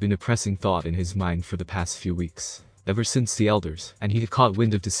motives had been a pressing thought in his mind for the past few weeks. Ever since the elders, and he had caught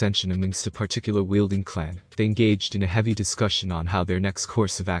wind of dissension amongst a particular wielding clan, they engaged in a heavy discussion on how their next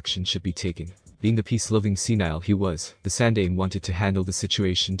course of action should be taken. Being the peace-loving senile he was, the Sandaime wanted to handle the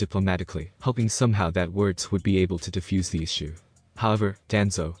situation diplomatically, hoping somehow that words would be able to defuse the issue. However,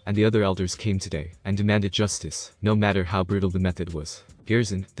 Danzo and the other elders came today and demanded justice, no matter how brutal the method was.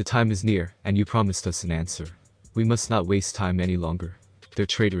 Hiruzen, the time is near, and you promised us an answer. We must not waste time any longer. Their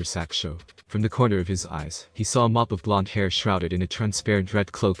traitorous act showed. From the corner of his eyes, he saw a mop of blonde hair shrouded in a transparent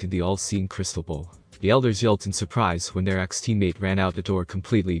red cloak in the all-seeing crystal bowl. The elders yelped in surprise when their ex-teammate ran out the door,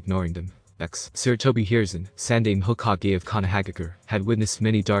 completely ignoring them. Sarutobi Hiruzen, Sandaime Hokage of Konohagakure, had witnessed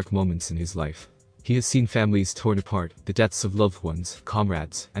many dark moments in his life. He has seen families torn apart, the deaths of loved ones,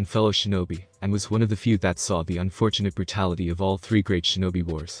 comrades, and fellow shinobi, and was one of the few that saw the unfortunate brutality of all 3 great shinobi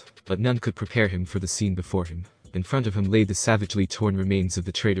wars. But none could prepare him for the scene before him. In front of him lay the savagely torn remains of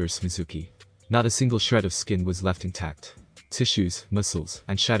the traitorous Mizuki. Not a single shred of skin was left intact. Tissues, muscles,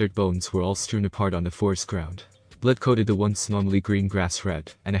 and shattered bones were all strewn apart on the forest ground. Blood coated the once normally green grass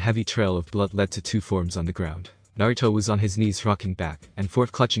red, and a heavy trail of blood led to 2 forms on the ground. Naruto was on his knees rocking back and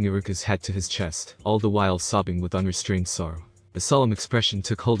forth, clutching Iruka's head to his chest, all the while sobbing with unrestrained sorrow. A solemn expression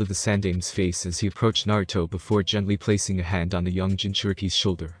took hold of the Sandaime's face as he approached Naruto before gently placing a hand on the young Jinchuriki's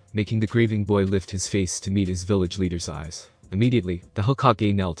shoulder, making the grieving boy lift his face to meet his village leader's eyes. Immediately, the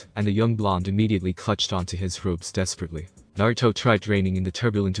Hokage knelt, and the young blonde immediately clutched onto his robes desperately. Naruto tried reining in the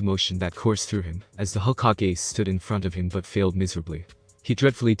turbulent emotion that coursed through him, as the Hokage stood in front of him but failed miserably. He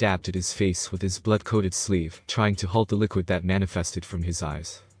dreadfully dabbed at his face with his blood-coated sleeve, trying to halt the liquid that manifested from his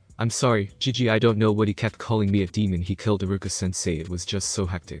eyes. I'm sorry, Gigi, I don't know what he kept calling me a demon. He killed Iruka-sensei. It was just so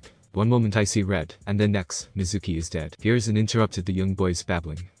hectic. One moment I see red, and then next, Mizuki is dead. Hiruzen interrupted the young boy's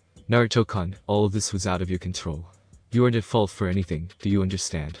babbling. Naruto-kun, all of this was out of your control. You aren't at fault for anything, do you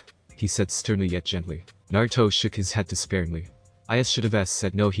understand? He said sternly yet gently. Naruto shook his head despairingly. I should have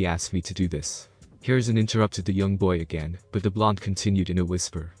said no, he asked me to do this. Hiruzen interrupted the young boy again, but the blonde continued in a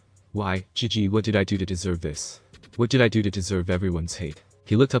whisper. Why, Gigi, what did I do to deserve this? What did I do to deserve everyone's hate?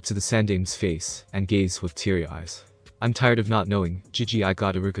 He looked up to the Sandame's face, and gazed with teary eyes. I'm tired of not knowing, Gigi. I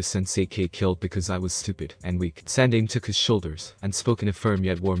got Iruka-sensei killed because I was stupid and weak. Sandame took his shoulders, and spoke in a firm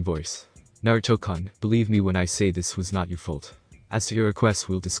yet warm voice. Naruto-kun, believe me when I say this was not your fault. As to your request,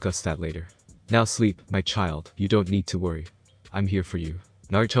 we'll discuss that later. Now sleep, my child, you don't need to worry. I'm here for you.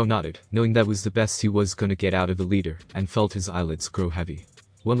 Naruto nodded, knowing that was the best he was gonna get out of the leader, and felt his eyelids grow heavy.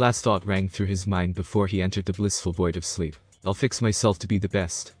 One last thought rang through his mind before he entered the blissful void of sleep. I'll fix myself to be the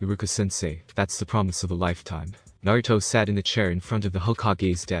best, Iruka-sensei, that's the promise of a lifetime. Naruto sat in the chair in front of the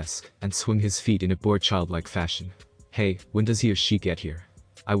Hokage's desk, and swung his feet in a bored childlike fashion. Hey, when does he or she get here?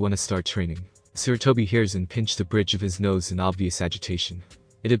 I wanna start training. Sarutobi Hiruzen pinched the bridge of his nose in obvious agitation.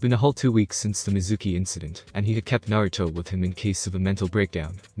 It had been a whole 2 weeks since the Mizuki incident, and he had kept Naruto with him in case of a mental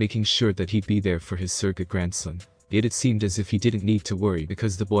breakdown, making sure that he'd be there for his surrogate grandson. Yet it seemed as if he didn't need to worry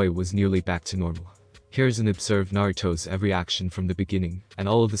because the boy was nearly back to normal. Hiruzen observed Naruto's every action from the beginning, and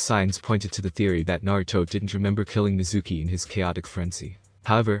all of the signs pointed to the theory that Naruto didn't remember killing Mizuki in his chaotic frenzy.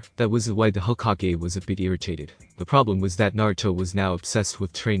 However, that wasn't why the Hokage was a bit irritated. The problem was that Naruto was now obsessed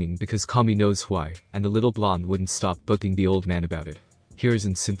with training because Kami knows why, and the little blonde wouldn't stop bugging the old man about it.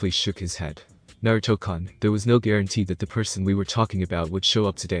 Hiruzen simply shook his head. Naruto-kun, there was no guarantee that the person we were talking about would show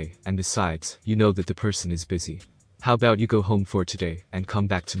up today, and besides, you know that the person is busy. How about you go home for today, and come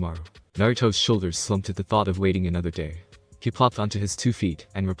back tomorrow? Naruto's shoulders slumped at the thought of waiting another day. He plopped onto his 2 feet,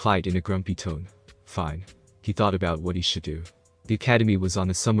 and replied in a grumpy tone. Fine. He thought about what he should do. The academy was on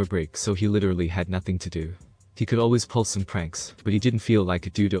a summer break, so he literally had nothing to do. He could always pull some pranks, but he didn't feel like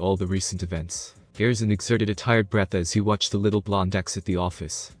it due to all the recent events. Hiruzen exerted a tired breath as he watched the little blonde exit the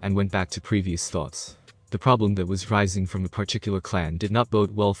office, and went back to previous thoughts. The problem that was rising from a particular clan did not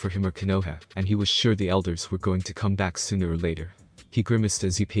bode well for him or Konoha, and he was sure the elders were going to come back sooner or later. He grimaced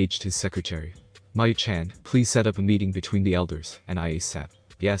as he paged his secretary. Mayu-chan, please set up a meeting between the elders and I ASAP.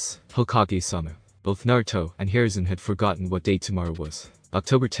 Yes, Hokage-sama. Both Naruto and Hiruzen had forgotten what day tomorrow was.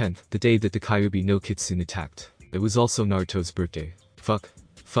 October 10th, the day that the Kyuubi no Kitsune attacked. It was also Naruto's birthday. Fuck.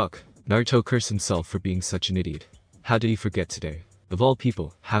 Naruto cursed himself for being such an idiot. How did he forget today? Of all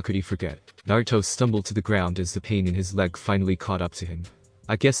people, how could he forget? Naruto stumbled to the ground as the pain in his leg finally caught up to him.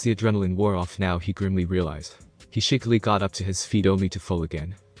 I guess the adrenaline wore off now, he grimly realized. He shakily got up to his feet only to fall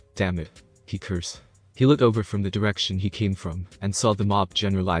again. Damn it, he cursed. He looked over from the direction he came from, and saw the mob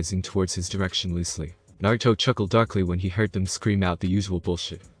generalizing towards his direction loosely. Naruto chuckled darkly when he heard them scream out the usual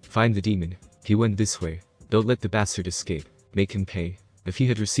bullshit. Find the demon. He went this way. Don't let the bastard escape. Make him pay. If he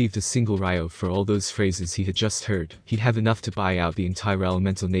had received a single ryo for all those phrases he had just heard, he'd have enough to buy out the entire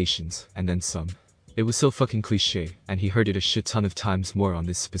elemental nations, and then some. It was so fucking cliche, and he heard it a shit ton of times more on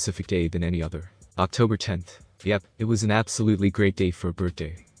this specific day than any other. October 10th. Yep, it was an absolutely great day for a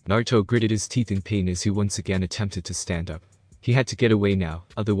birthday. Naruto gritted his teeth in pain as he once again attempted to stand up. He had to get away now,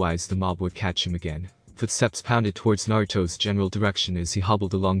 otherwise the mob would catch him again. Footsteps pounded towards Naruto's general direction as he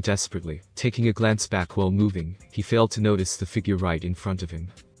hobbled along desperately. Taking a glance back while moving, he failed to notice the figure right in front of him.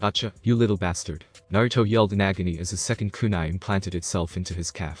 Gotcha, you little bastard. Naruto yelled in agony as a second kunai implanted itself into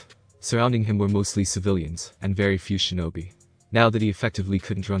his calf. Surrounding him were mostly civilians, and very few shinobi. Now that he effectively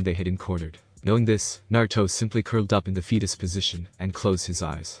couldn't run, they had him cornered. Knowing this, Naruto simply curled up in the fetus position, and closed his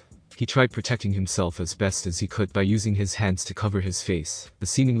eyes. He tried protecting himself as best as he could by using his hands to cover his face, the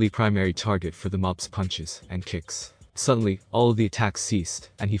seemingly primary target for the mob's punches and kicks. Suddenly, all of the attacks ceased,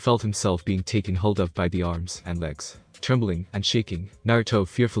 and he felt himself being taken hold of by the arms and legs. Trembling and shaking, Naruto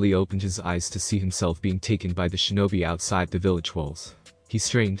fearfully opened his eyes to see himself being taken by the shinobi outside the village walls. He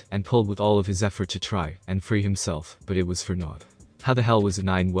strained and pulled with all of his effort to try and free himself, but it was for naught. How the hell was a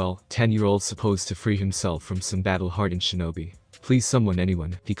 10-year-old supposed to free himself from some battle-hardened shinobi? Please someone,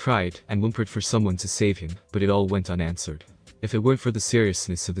 anyone, he cried, and whimpered for someone to save him, but it all went unanswered. If it weren't for the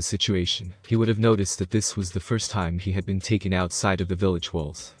seriousness of the situation, he would have noticed that this was the first time he had been taken outside of the village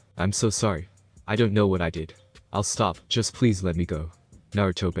walls. I'm so sorry. I don't know what I did. I'll stop, just please let me go.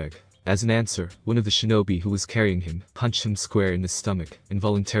 Naruto begged. As an answer, one of the shinobi who was carrying him punched him square in the stomach,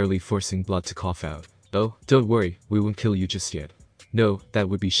 involuntarily forcing blood to cough out. Oh, don't worry, we won't kill you just yet. No, that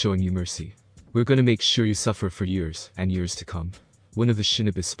would be showing you mercy. We're gonna make sure you suffer for years and years to come. One of the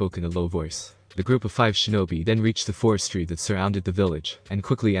shinobi spoke in a low voice. The group of 5 shinobi then reached the forestry that surrounded the village, and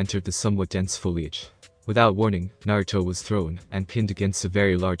quickly entered the somewhat dense foliage. Without warning, Naruto was thrown and pinned against a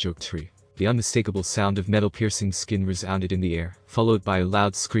very large oak tree. The unmistakable sound of metal piercing skin resounded in the air, followed by a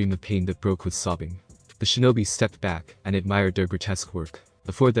loud scream of pain that broke with sobbing. The shinobi stepped back and admired their grotesque work.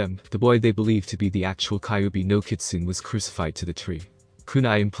 Before them, the boy they believed to be the actual Kyuubi no Kitsune was crucified to the tree.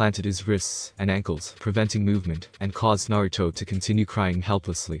 Kunai implanted his wrists and ankles, preventing movement, and caused Naruto to continue crying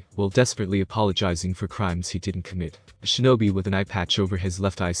helplessly, while desperately apologizing for crimes he didn't commit. A shinobi with an eye patch over his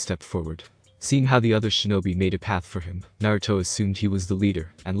left eye stepped forward. Seeing how the other shinobi made a path for him, Naruto assumed he was the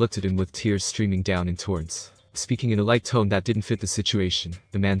leader, and looked at him with tears streaming down in torrents. Speaking in a light tone that didn't fit the situation,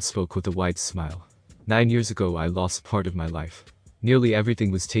 the man spoke with a wide smile. 9 years ago I lost part of my life. Nearly everything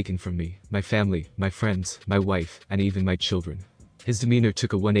was taken from me, my family, my friends, my wife, and even my children. His demeanor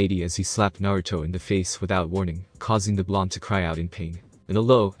took a 180 as he slapped Naruto in the face without warning, causing the blonde to cry out in pain. In a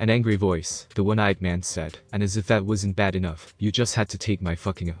low and angry voice, the one-eyed man said, "And as if that wasn't bad enough, you just had to take my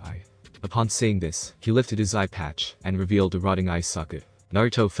fucking eye." Upon saying this, he lifted his eye patch and revealed a rotting eye socket.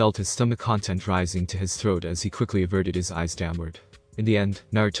 Naruto felt his stomach content rising to his throat as he quickly averted his eyes downward. In the end,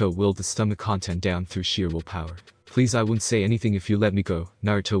 Naruto willed the stomach content down through sheer willpower. "Please, I won't say anything if you let me go,"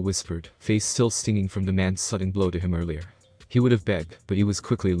 Naruto whispered, face still stinging from the man's sudden blow to him earlier. He would have begged, but he was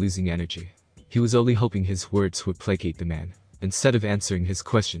quickly losing energy. He was only hoping his words would placate the man. Instead of answering his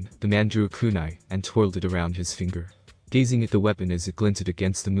question, the man drew a kunai and twirled it around his finger. Gazing at the weapon as it glinted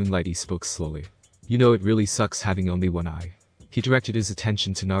against the moonlight, he spoke slowly. "You know, it really sucks having only one eye." He directed his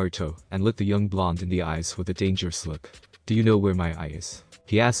attention to Naruto and looked the young blonde in the eyes with a dangerous look. "Do you know where my eye is?"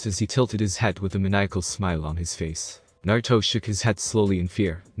 he asked as he tilted his head with a maniacal smile on his face. Naruto shook his head slowly in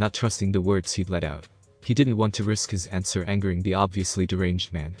fear, not trusting the words he'd let out. He didn't want to risk his answer angering the obviously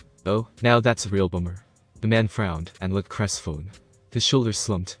deranged man. "Oh, now that's a real bummer." The man frowned and looked crestfallen. His shoulders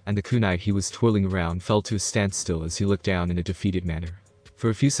slumped, and the kunai he was twirling around fell to a standstill as he looked down in a defeated manner. For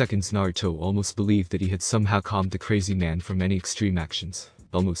a few seconds Naruto almost believed that he had somehow calmed the crazy man from any extreme actions.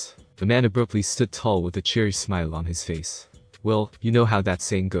 Almost. The man abruptly stood tall with a cheery smile on his face. "Well, you know how that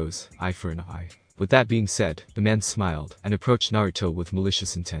saying goes, eye for an eye." With that being said, the man smiled and approached Naruto with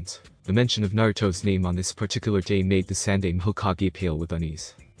malicious intent. The mention of Naruto's name on this particular day made the Sandaime Hokage pale with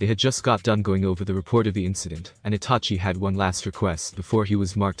unease. They had just got done going over the report of the incident, and Itachi had one last request before he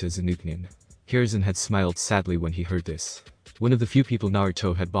was marked as a nukenin. Hiruzen had smiled sadly when he heard this. One of the few people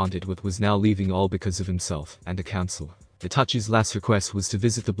Naruto had bonded with was now leaving all because of himself and the council. Itachi's last request was to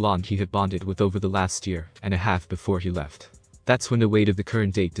visit the blonde he had bonded with over the last year and a half before he left. That's when the weight of the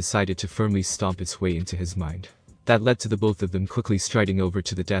current date decided to firmly stomp its way into his mind. That led to the both of them quickly striding over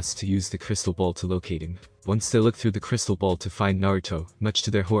to the desk to use the crystal ball to locate him. Once they looked through the crystal ball to find Naruto, much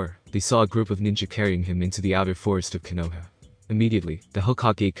to their horror, they saw a group of ninja carrying him into the outer forest of Konoha. Immediately, the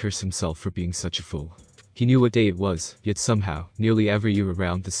Hokage cursed himself for being such a fool. He knew what day it was, yet somehow, nearly every year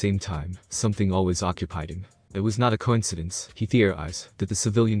around the same time, something always occupied him. It was not a coincidence, he theorized, that the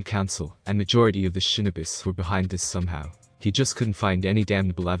civilian council and majority of the shinobis were behind this somehow. He just couldn't find any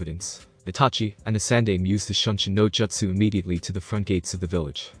damnable evidence. Itachi and the Sandaime used the Shunshin no Jutsu immediately to the front gates of the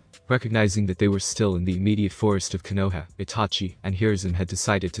village. Recognizing that they were still in the immediate forest of Konoha, Itachi and Hiruzen had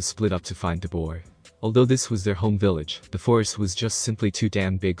decided to split up to find the boy. Although this was their home village, the forest was just simply too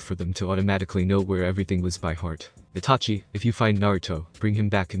damn big for them to automatically know where everything was by heart. "Itachi, if you find Naruto, bring him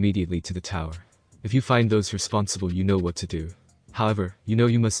back immediately to the tower. If you find those responsible, you know what to do. However, you know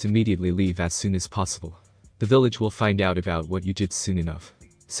you must immediately leave as soon as possible. The village will find out about what you did soon enough."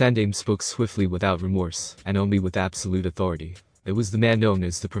 Sandaime spoke swiftly without remorse, and only with absolute authority. It was the man known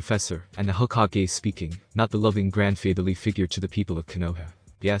as the Professor, and the Hokage speaking, not the loving grandfatherly figure to the people of Konoha.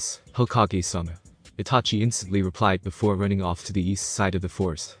 "Yes, Hokage-sama." Itachi instantly replied before running off to the east side of the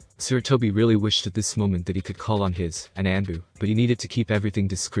forest. Sarutobi really wished at this moment that he could call on his and Anbu, but he needed to keep everything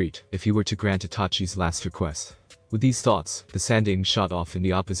discreet if he were to grant Itachi's last request. With these thoughts, the Sandaime shot off in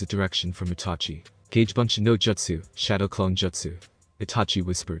the opposite direction from Itachi. "Kage Bunshin no Jutsu, Shadow Clone Jutsu," Itachi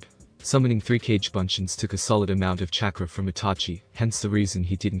whispered. Summoning 3 Kage Bunshins took a solid amount of chakra from Itachi, hence the reason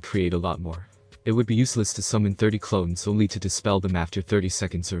he didn't create a lot more. It would be useless to summon 30 clones only to dispel them after 30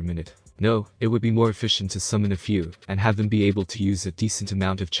 seconds or a minute. No, it would be more efficient to summon a few, and have them be able to use a decent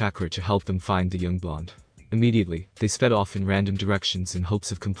amount of chakra to help them find the young blonde. Immediately, they sped off in random directions in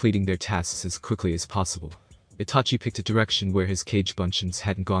hopes of completing their tasks as quickly as possible. Itachi picked a direction where his Kage Bunshins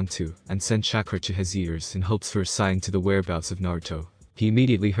hadn't gone to, and sent chakra to his ears in hopes for a sign to the whereabouts of Naruto. He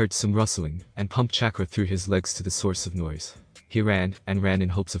immediately heard some rustling, and pumped chakra through his legs to the source of noise. He ran, and ran in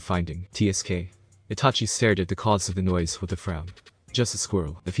hopes of finding TSK. Itachi stared at the cause of the noise with a frown. Just a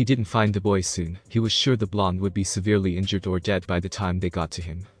squirrel. If he didn't find the boy soon, he was sure the blonde would be severely injured or dead by the time they got to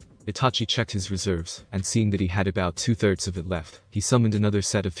him. Itachi checked his reserves, and seeing that he had about 2/3 of it left, he summoned another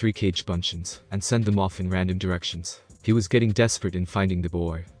set of 3 Kage Bunshins, and sent them off in random directions. He was getting desperate in finding the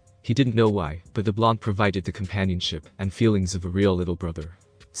boy. He didn't know why, but the blonde provided the companionship and feelings of a real little brother.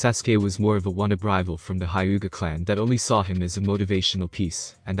 Sasuke was more of a wannabe rival from the Hyuga clan that only saw him as a motivational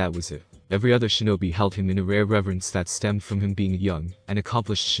piece, and that was it. Every other shinobi held him in a rare reverence that stemmed from him being a young and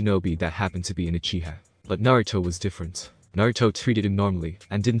accomplished shinobi that happened to be an Uchiha. But Naruto was different. Naruto treated him normally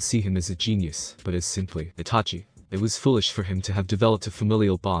and didn't see him as a genius, but as simply Itachi. It was foolish for him to have developed a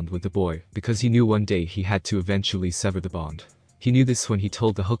familial bond with the boy, because he knew one day he had to eventually sever the bond. He knew this when he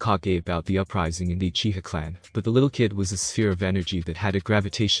told the Hokage about the uprising in the Uchiha clan, but the little kid was a sphere of energy that had a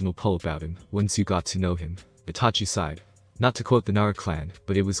gravitational pull about him once you got to know him. Itachi sighed. Not to quote the Nara clan,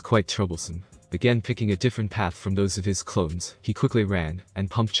 but it was quite troublesome. Again picking a different path from those of his clones, he quickly ran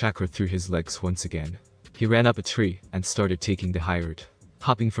and pumped chakra through his legs once again. He ran up a tree and started taking the high route.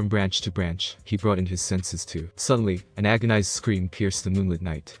 Hopping from branch to branch, he brought in his senses too. Suddenly, an agonized scream pierced the moonlit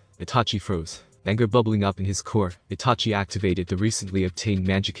night. Itachi froze. Anger bubbling up in his core, Itachi activated the recently obtained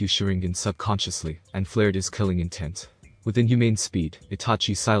Manjikyu Sharingan subconsciously and flared his killing intent. With inhumane speed,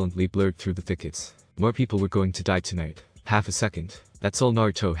 Itachi silently blurred through the thickets. More people were going to die tonight. Half a second. That's all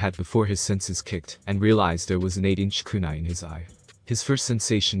Naruto had before his senses kicked and realized there was an 8-inch kunai in his eye. His first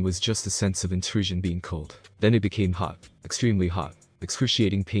sensation was just a sense of intrusion being cold. Then it became hot. Extremely hot.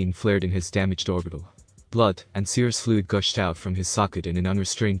 Excruciating pain flared in his damaged orbital. Blood and serous fluid gushed out from his socket in an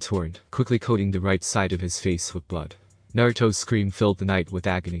unrestrained torrent, quickly coating the right side of his face with blood. Naruto's scream filled the night with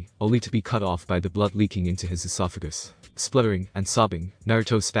agony, only to be cut off by the blood leaking into his esophagus. Spluttering and sobbing,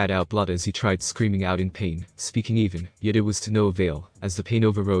 Naruto spat out blood as he tried screaming out in pain, speaking even, yet it was to no avail, as the pain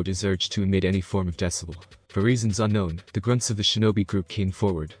overrode his urge to emit any form of decibel. For reasons unknown, the grunts of the shinobi group came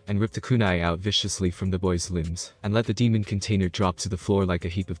forward and ripped the kunai out viciously from the boy's limbs, and let the demon container drop to the floor like a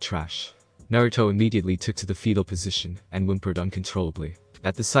heap of trash. Naruto immediately took to the fetal position and whimpered uncontrollably.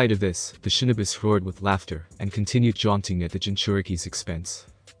 At the sight of this, the shinobis roared with laughter and continued jaunting at the Jinchuriki's expense.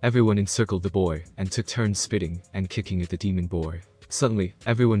 Everyone encircled the boy and took turns spitting and kicking at the demon boy. Suddenly,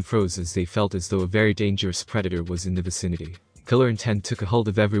 everyone froze as they felt as though a very dangerous predator was in the vicinity. Killer intent took a hold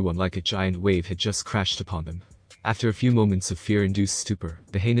of everyone like a giant wave had just crashed upon them. After a few moments of fear-induced stupor,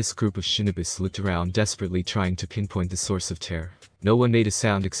 the heinous group of shinobis looked around desperately trying to pinpoint the source of terror. No one made a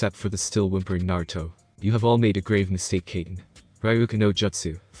sound except for the still whimpering Naruto. You have all made a grave mistake, Kaiten. Ryuka no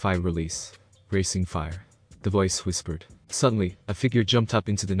Jutsu, fire release. Racing fire. The voice whispered. Suddenly, a figure jumped up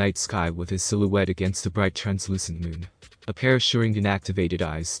into the night sky with his silhouette against the bright translucent moon. A pair of Sharingan-activated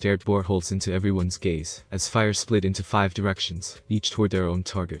eyes stared boreholes into everyone's gaze, as fire split into 5 directions, each toward their own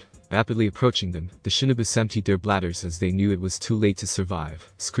target. Rapidly approaching them, the shinobis emptied their bladders as they knew it was too late to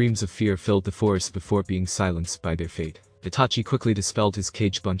survive. Screams of fear filled the forest before being silenced by their fate. Itachi quickly dispelled his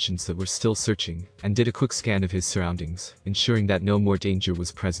cage buncheons that were still searching, and did a quick scan of his surroundings, ensuring that no more danger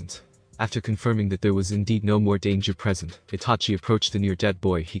was present. After confirming that there was indeed no more danger present, Itachi approached the near-dead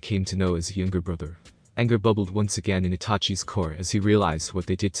boy he came to know as a younger brother. Anger bubbled once again in Itachi's core as he realized what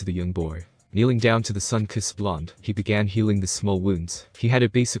they did to the young boy. Kneeling down to the sun-kissed blonde, he began healing the small wounds. He had a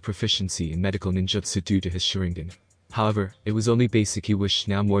basic proficiency in medical ninjutsu due to his Sharingan. However, it was only basic. He wished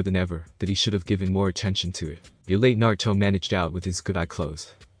now more than ever that he should have given more attention to it. The late Naruto managed out with his good eye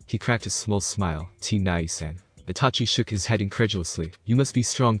closed. He cracked a small smile. Team Nai-san. Itachi shook his head incredulously. You must be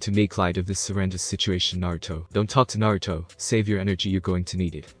strong to make light of this horrendous situation, Naruto. Don't talk to Naruto. Save your energy, you're going to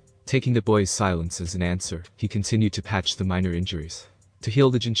need it. Taking the boy's silence as an answer, he continued to patch the minor injuries. To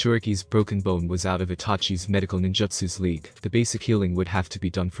heal the Jinchuriki's broken bone was out of Itachi's medical ninjutsu's league. The basic healing would have to be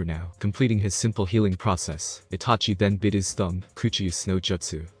done for now. Completing his simple healing process, Itachi then bit his thumb, Kuchiyus no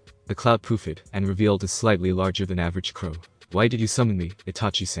Jutsu. The cloud poofed and revealed a slightly larger than average crow. Why did you summon me,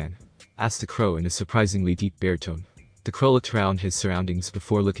 Itachi-san? Asked the crow in a surprisingly deep baritone. The crow looked around his surroundings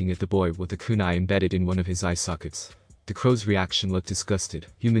before looking at the boy with a kunai embedded in one of his eye sockets. The crow's reaction looked disgusted.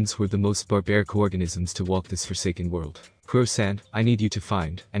 Humans were the most barbaric organisms to walk this forsaken world. Kuro-san, I need you to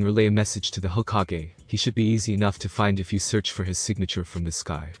find and relay a message to the Hokage. He should be easy enough to find if you search for his signature from the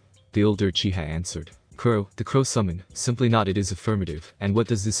sky. The older Uchiha answered. Kuro, the crow summoned, simply nodded his affirmative. And what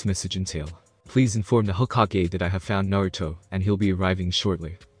does this message entail? Please inform the Hokage that I have found Naruto, and he'll be arriving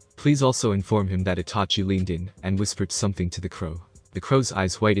shortly. Please also inform him that Itachi leaned in and whispered something to the crow. The crow's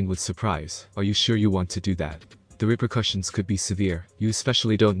eyes widened with surprise. Are you sure you want to do that? The repercussions could be severe. You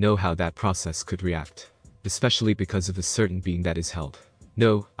especially don't know how that process could react. Especially because of the certain being that is held.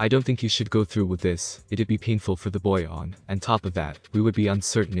 No, I don't think you should go through with this. It'd be painful for the boy on top of that, we would be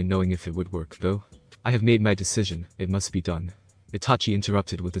uncertain in knowing if it would work, though. I have made my decision, it must be done. Itachi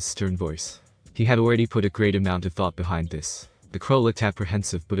interrupted with a stern voice. He had already put a great amount of thought behind this. The crow looked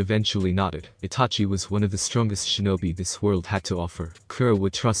apprehensive but eventually nodded. Itachi was one of the strongest shinobi this world had to offer. Kuro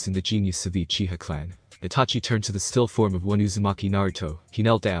would trust in the genius of the Uchiha clan. Itachi turned to the still form of one Uzumaki Naruto. He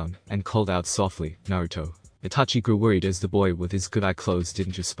knelt down and called out softly, "Naruto." Itachi grew worried as the boy with his good eye closed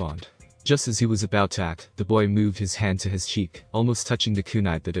didn't respond. Just as he was about to act, the boy moved his hand to his cheek, almost touching the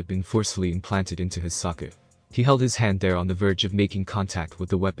kunai that had been forcefully implanted into his socket. He held his hand there on the verge of making contact with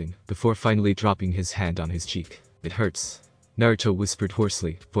the weapon, before finally dropping his hand on his cheek. "It hurts," Naruto whispered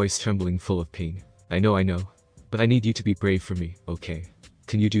hoarsely, voice trembling full of pain. I know. But I need you to be brave for me, okay?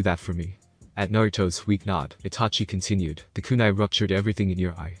 Can you do that for me?" At Naruto's weak nod, Itachi continued, "The kunai ruptured everything in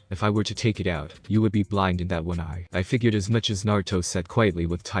your eye. If I were to take it out, you would be blind in that one eye." I figured as much, as Naruto said quietly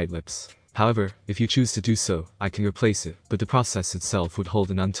with tight lips. "However, if you choose to do so, I can replace it, but the process itself would hold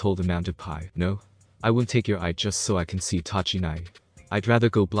an untold amount of pi. No? I won't take your eye just so I can see Itachi Nai. I'd rather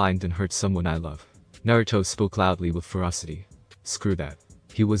go blind than hurt someone I love." Naruto spoke loudly with ferocity. Screw that.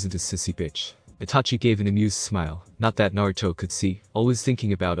 He wasn't a sissy bitch. Itachi gave an amused smile, not that Naruto could see. Always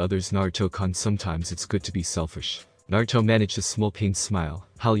thinking about others, Naruto-kun. Sometimes it's good to be selfish. Naruto managed a small pained smile.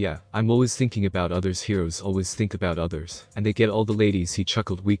 Hell yeah, I'm always thinking about others. Heroes always think about others, and they get all the ladies. He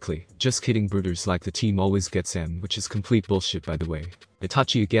chuckled weakly. Just kidding, brooders like the team always gets M, which is complete bullshit by the way.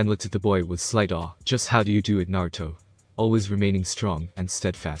 Itachi again looked at the boy with slight awe. Just how do you do it, Naruto? Always remaining strong and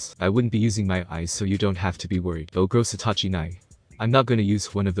steadfast. I wouldn't be using my eyes, so you don't have to be worried. Oh gross, Itachi Nai. I'm not gonna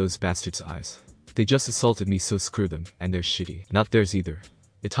use one of those bastards' eyes. They just assaulted me, so screw them, and they're shitty. Not theirs either.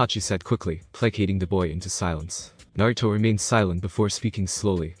 Itachi said quickly, placating the boy into silence. Naruto remained silent before speaking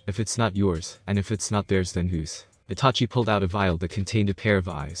slowly. If it's not yours, and if it's not theirs, then whose? Itachi pulled out a vial that contained a pair of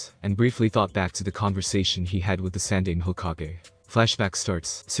eyes, and briefly thought back to the conversation he had with the Sandaime Hokage. Flashback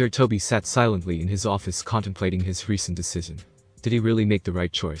starts. Sarutobi sat silently in his office contemplating his recent decision. Did he really make the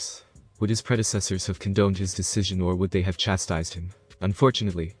right choice? Would his predecessors have condoned his decision, or would they have chastised him?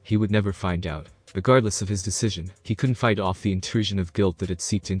 Unfortunately, he would never find out. Regardless of his decision, he couldn't fight off the intrusion of guilt that had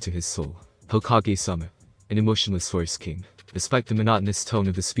seeped into his soul. "Hokage-sama." An emotionless voice came. Despite the monotonous tone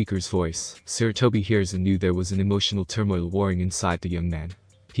of the speaker's voice, Sarutobi hears and knew there was an emotional turmoil warring inside the young man.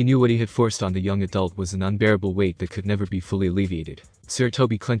 He knew what he had forced on the young adult was an unbearable weight that could never be fully alleviated.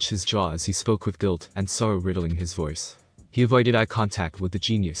 Sarutobi clenched his jaw as he spoke with guilt and sorrow riddling his voice. He avoided eye contact with the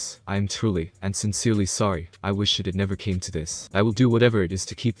genius. "I am truly and sincerely sorry. I wish it never came to this. I will do whatever it is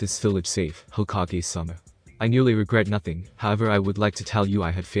to keep this village safe, Hokage-sama. I nearly regret nothing. However, I would like to tell you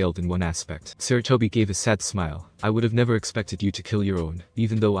I had failed in one aspect." Sarutobi gave a sad smile. "I would have never expected you to kill your own.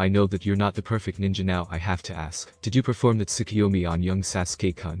 Even though I know that you're not the perfect ninja, now I have to ask. Did you perform that Tsukiyomi on young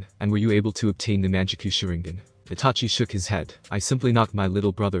Sasuke-kun? And were you able to obtain the Manjaku Sharingan?" Itachi shook his head. "I simply knocked my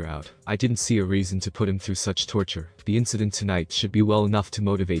little brother out. I didn't see a reason to put him through such torture. The incident tonight should be well enough to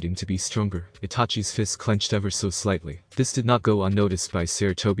motivate him to be stronger." Itachi's fist clenched ever so slightly. This did not go unnoticed by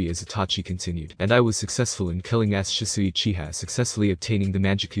Sarutobi as Itachi continued. "And I was successful in killing Shisui Uchiha, successfully obtaining the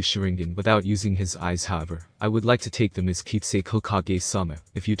Manjaku Sharingan without using his eyes. However, I would like to take them as keepsake, Hokage-sama,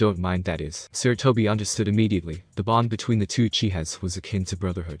 if you don't mind, that is." Sarutobi understood immediately. The bond between the two Uchihas was akin to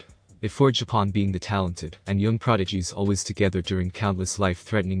brotherhood. It forged upon being the talented and young prodigies always together during countless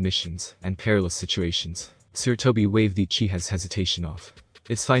life-threatening missions and perilous situations. Sarutobi waved the Uchiha's hesitation off.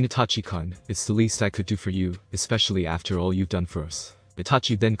 "It's fine, Itachi-kun. It's the least I could do for you, especially after all you've done for us."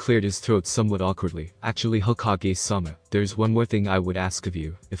 Itachi then cleared his throat somewhat awkwardly. "Actually, Hokage-sama, there's one more thing I would ask of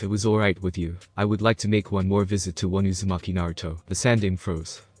you. If it was alright with you, I would like to make one more visit to one Uzumaki Naruto." The Sandaime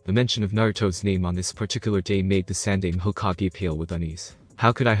froze. The mention of Naruto's name on this particular day made the Sandaime Hokage pale with unease.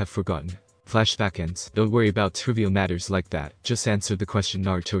 "How could I have forgotten?" Flashback ends. "Don't worry about trivial matters like that. Just answer the question,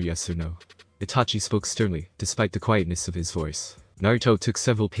 Naruto, yes or no." Itachi spoke sternly, despite the quietness of his voice. Naruto took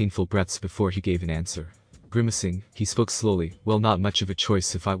several painful breaths before he gave an answer. Grimacing, he spoke slowly. "Well, not much of a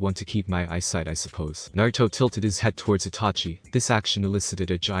choice if I want to keep my eyesight, I suppose." Naruto tilted his head towards Itachi. This action elicited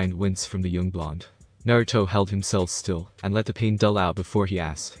a giant wince from the young blonde. Naruto held himself still, and let the pain dull out before he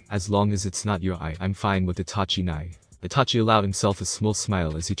asked, "As long as it's not your eye, I'm fine with Itachi Nai." Itachi allowed himself a small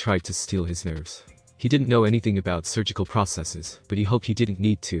smile as he tried to steel his nerves. He didn't know anything about surgical processes, but he hoped he didn't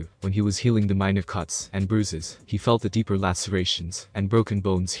need to. When he was healing the minor cuts and bruises, he felt the deeper lacerations and broken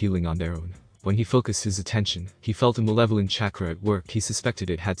bones healing on their own. When he focused his attention, he felt a malevolent chakra at work. He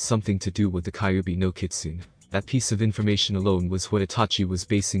suspected it had something to do with the Kyuubi no Kitsune. That piece of information alone was what Itachi was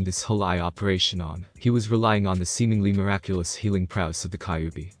basing this whole eye operation on. He was relying on the seemingly miraculous healing prowess of the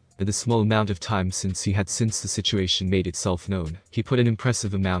Kyuubi. In the small amount of time since the situation made itself known, he put an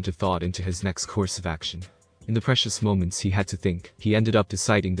impressive amount of thought into his next course of action. In the precious moments he had to think, he ended up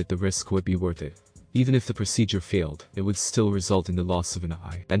deciding that the risk would be worth it. Even if the procedure failed, it would still result in the loss of an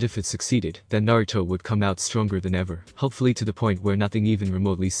eye. And if it succeeded, then Naruto would come out stronger than ever, hopefully to the point where nothing even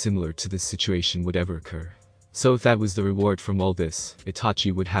remotely similar to this situation would ever occur. So if that was the reward from all this,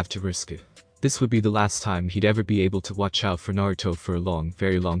 Itachi would have to risk it. This would be the last time he'd ever be able to watch out for Naruto for a long,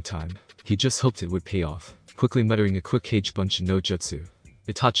 very long time. He just hoped it would pay off. Quickly muttering a quick Cage Bunshin no Jutsu,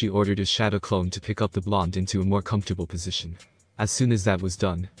 Itachi ordered his shadow clone to pick up the blonde into a more comfortable position. As soon as that was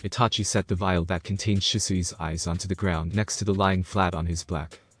done, Itachi set the vial that contained Shisui's eyes onto the ground next to the lying flat on his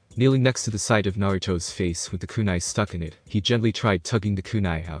back. Kneeling next to the side of Naruto's face with the kunai stuck in it, he gently tried tugging the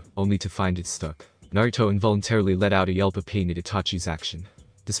kunai out, only to find it stuck. Naruto involuntarily let out a yelp of pain at Itachi's action.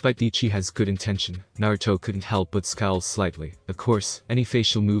 Despite Uchiha's good intention, Naruto couldn't help but scowl slightly. Of course, any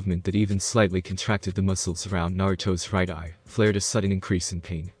facial movement that even slightly contracted the muscles around Naruto's right eye flared a sudden increase in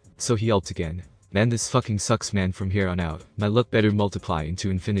pain. So he yelped again. Man, this fucking sucks, man. From here on out, my luck better multiply into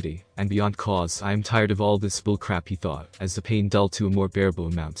infinity and beyond, cause I am tired of all this bullcrap, he thought, as the pain dulled to a more bearable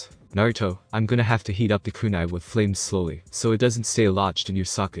amount. Naruto, I'm gonna have to heat up the kunai with flames slowly, so it doesn't stay lodged in your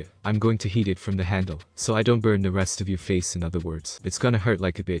socket. I'm going to heat it from the handle, so I don't burn the rest of your face. In other words, it's gonna hurt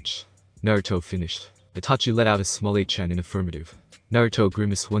like a bitch. Naruto finished. Itachi let out a small H-chan in affirmative. Naruto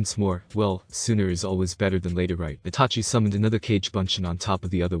grimaced once more. Well, sooner is always better than later, right? Itachi summoned another Cage Bunshin on top of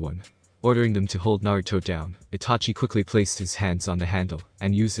the other one. Ordering them to hold Naruto down, Itachi quickly placed his hands on the handle,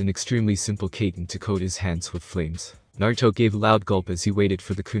 and used an extremely simple katen to coat his hands with flames. Naruto gave a loud gulp as he waited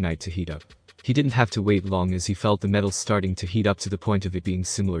for the kunai to heat up. He didn't have to wait long as he felt the metal starting to heat up to the point of it being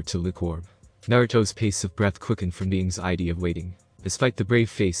similar to lukewarm. Naruto's pace of breath quickened from the anxiety of waiting. Despite the brave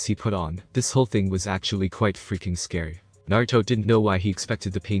face he put on, this whole thing was actually quite freaking scary. Naruto didn't know why he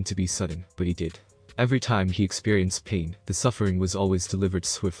expected the pain to be sudden, but he did. Every time he experienced pain, the suffering was always delivered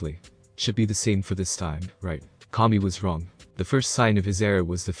swiftly. Should be the same for this time, right? Kami was wrong. The first sign of his error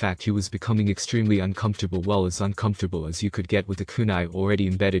was the fact he was becoming extremely uncomfortable, well, as uncomfortable as you could get with the kunai already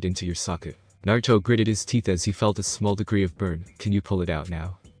embedded into your socket. Naruto gritted his teeth as he felt a small degree of burn. Can you pull it out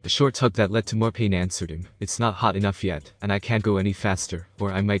now? A short tug that led to more pain answered him. It's not hot enough yet, and I can't go any faster,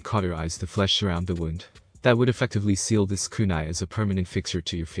 or I might cauterize the flesh around the wound. That would effectively seal this kunai as a permanent fixture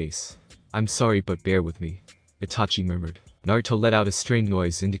to your face. I'm sorry, but bear with me, Itachi murmured. Naruto let out a strained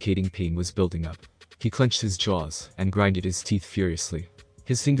noise indicating pain was building up. He clenched his jaws and grinded his teeth furiously.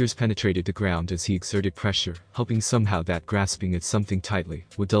 His fingers penetrated the ground as he exerted pressure, hoping somehow that grasping at something tightly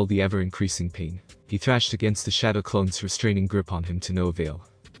would dull the ever-increasing pain. He thrashed against the shadow clone's restraining grip on him to no avail.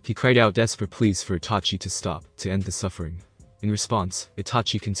 He cried out desperate pleas for Itachi to stop, to end the suffering. In response,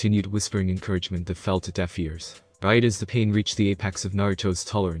 Itachi continued whispering encouragement that fell to deaf ears. Right as the pain reached the apex of Naruto's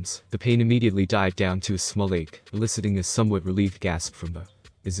tolerance, the pain immediately died down to a small ache, eliciting a somewhat relieved gasp from the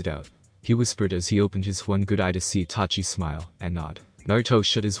 "Is it out?" he whispered as he opened his one good eye to see Itachi smile and nod. Naruto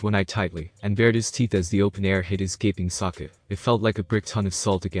shut his one eye tightly and bared his teeth as the open air hit his gaping socket. It felt like a brick ton of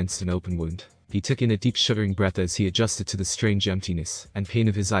salt against an open wound. He took in a deep shuddering breath as he adjusted to the strange emptiness and pain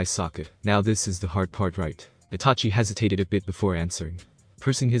of his eye socket. Now this is the hard part, right? Itachi hesitated a bit before answering.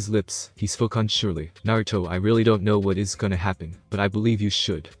 Pursing his lips, he spoke unsurely. Naruto, I really don't know what is gonna happen, but I believe you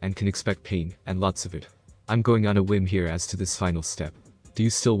should and can expect pain, and lots of it. I'm going on a whim here as to this final step. Do you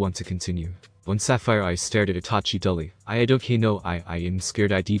still want to continue? One sapphire eye stared at Itachi dully. I don't know, I am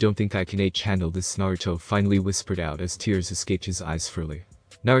scared. I don't think I can handle this, Naruto finally whispered out as tears escaped his eyes freely.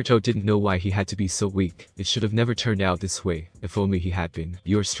 Naruto didn't know why he had to be so weak. It should have never turned out this way, if only he had been.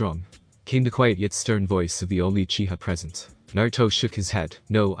 You're strong, came the quiet yet stern voice of the only Uchiha present. Naruto shook his head.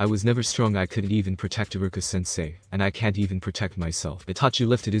 No, I was never strong. I couldn't even protect Iruka-sensei, and I can't even protect myself. Itachi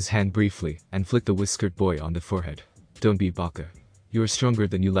lifted his hand briefly and flicked the whiskered boy on the forehead. Don't be baka. You are stronger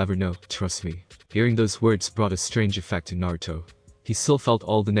than you'll ever know, trust me. Hearing those words brought a strange effect to Naruto. He still felt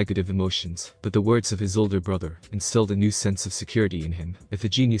all the negative emotions, but the words of his older brother instilled a new sense of security in him. If a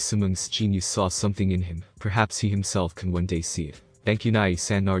genius amongst genius saw something in him, perhaps he himself can one day see it. Thank you,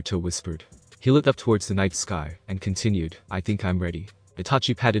 Nai-san, Naruto whispered. He looked up towards the night sky and continued, I think I'm ready.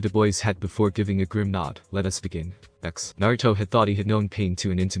 Itachi patted the boy's head before giving a grim nod. Let us begin. X. Naruto had thought he had known pain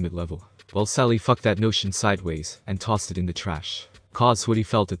to an intimate level. Well, Sally fucked that notion sideways and tossed it in the trash. Cause what he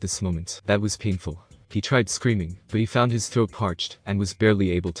felt at this moment. That was painful. He tried screaming, but he found his throat parched and was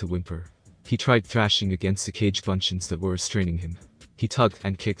barely able to whimper. He tried thrashing against the cage bunchins that were restraining him. He tugged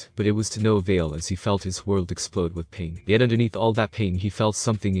and kicked, but it was to no avail as he felt his world explode with pain. Yet underneath all that pain he felt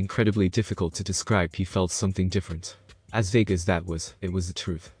something incredibly difficult to describe. He felt something different. As vague as that was, it was the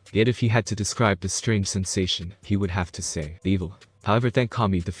truth. Yet if he had to describe the strange sensation, he would have to say, evil. However, thank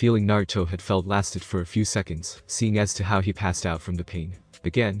Kami, the feeling Naruto had felt lasted for a few seconds, seeing as to how he passed out from the pain.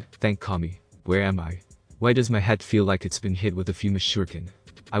 Again, thank Kami. Where am I? Why does my head feel like it's been hit with a Fuma shuriken?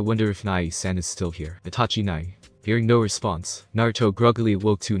 I wonder if Nai-san is still here. Itachi Nai. Hearing no response, Naruto groggily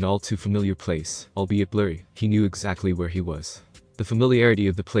awoke to an all too familiar place, albeit blurry. He knew exactly where he was. The familiarity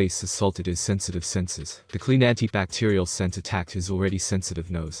of the place assaulted his sensitive senses. The clean antibacterial scent attacked his already sensitive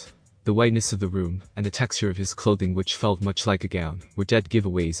nose. The whiteness of the room, and the texture of his clothing which felt much like a gown, were dead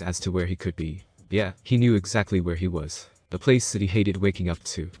giveaways as to where he could be. Yeah, he knew exactly where he was. The place that he hated waking up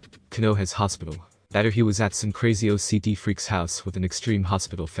to. Konoha's hospital. That or he was at some crazy OCD freak's house with an extreme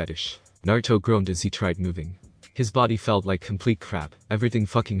hospital fetish. Naruto groaned as he tried moving. His body felt like complete crap, everything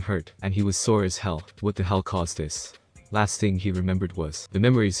fucking hurt, and he was sore as hell. What the hell caused this? Last thing he remembered was, the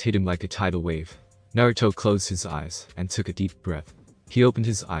memories hit him like a tidal wave. Naruto closed his eyes, and took a deep breath. He opened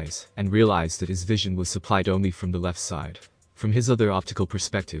his eyes, and realized that his vision was supplied only from the left side. From his other optical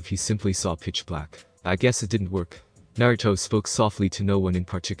perspective he simply saw pitch black. I guess it didn't work. Naruto spoke softly to no one in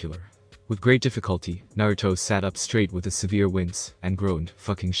particular. With great difficulty, Naruto sat up straight with a severe wince, and groaned,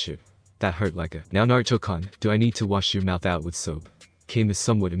 fucking shit. That hurt like a— Now Naruto-kun, do I need to wash your mouth out with soap? Came a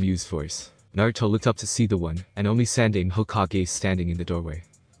somewhat amused voice. Naruto looked up to see the one, and only Sandaime Hokage standing in the doorway.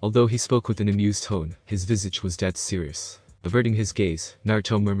 Although he spoke with an amused tone, his visage was dead serious. Averting his gaze,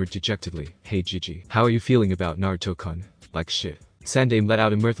 Naruto murmured dejectedly, "Hey Gigi, how are you feeling about Naruto-kun?" "Like shit." Sandaime let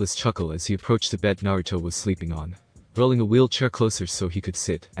out a mirthless chuckle as he approached the bed Naruto was sleeping on. Rolling a wheelchair closer so he could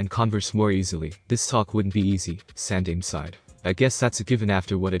sit and converse more easily. This talk wouldn't be easy, Sandaime sighed. "I guess that's a given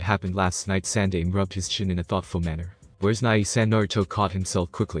after what had happened last night." Sandaime rubbed his chin in a thoughtful manner. "Where's Nai-san?" Naruto caught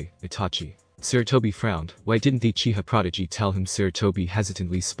himself quickly. "Itachi." Sarutobi frowned. Why didn't the Uchiha prodigy tell him? Sarutobi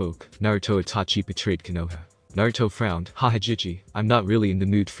hesitantly spoke. "Naruto, Itachi betrayed Konoha." Naruto frowned. "Haha Gigi, I'm not really in the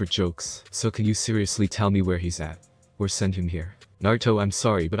mood for jokes, so can you seriously tell me where he's at? Or send him here?" "Naruto, I'm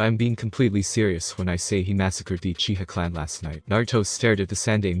sorry but I'm being completely serious when I say he massacred the Uchiha clan last night." Naruto stared at the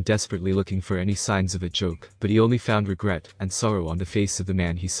Sandaime desperately looking for any signs of a joke, but he only found regret and sorrow on the face of the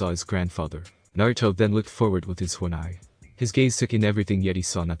man he saw as grandfather. Naruto then looked forward with his one eye. His gaze took in everything yet he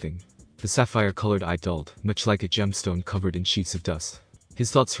saw nothing. The sapphire-colored eye dulled, much like a gemstone covered in sheets of dust. His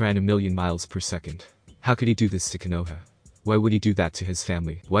thoughts ran a million miles per second. How could he do this to Konoha? Why would he do that to his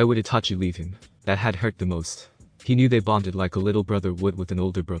family? Why would Itachi leave him? That had hurt the most. He knew they bonded like a little brother would with an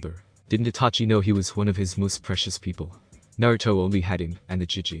older brother. Didn't Itachi know he was one of his most precious people? Naruto only had him, and the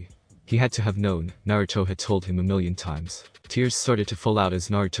Gigi. He had to have known. Naruto had told him a million times. Tears started to fall out as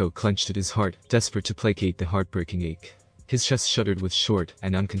Naruto clenched at his heart, desperate to placate the heartbreaking ache. His chest shuddered with short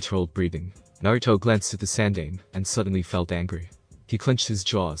and uncontrolled breathing. Naruto glanced at the Sandaime, and suddenly felt angry. He clenched his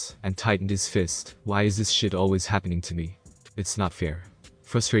jaws, and tightened his fist. Why is this shit always happening to me? It's not fair.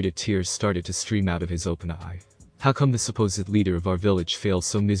 Frustrated tears started to stream out of his open eye. How come the supposed leader of our village fails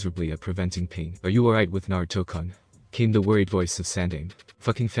so miserably at preventing pain? Are you alright with Naruto-kun? Came the worried voice of Sandaime.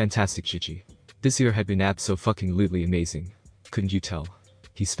 Fucking fantastic Gigi. This year had been abso-fucking-lutely amazing. Couldn't you tell?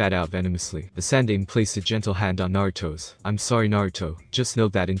 He spat out venomously. The Sandaime placed a gentle hand on Naruto's. "I'm sorry Naruto, just know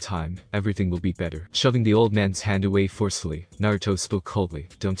that in time, everything will be better." Shoving the old man's hand away forcefully, Naruto spoke coldly.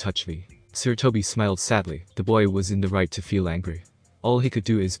 "Don't touch me." Sarutobi smiled sadly. The boy was in the right to feel angry. All he could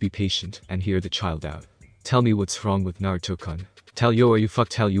do is be patient and hear the child out. "Tell me what's wrong with Naruto-kun." "Tell you or you fuck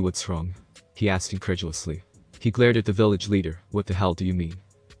tell you what's wrong?" he asked incredulously. He glared at the village leader. "What the hell do you mean?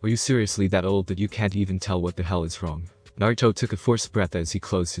 Are you seriously that old that you can't even tell what the hell is wrong?" Naruto took a forced breath as he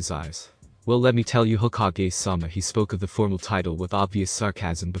closed his eyes. "Well, let me tell you Hokage-sama." He spoke of the formal title with obvious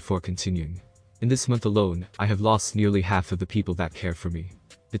sarcasm before continuing. "In this month alone, I have lost nearly half of the people that care for me.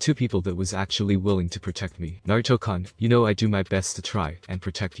 The two people that was actually willing to protect me. Naruto-kun, you know I do my best to try and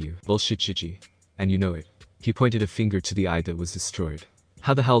protect you." "Bullshit Gigi. And you know it." He pointed a finger to the eye that was destroyed.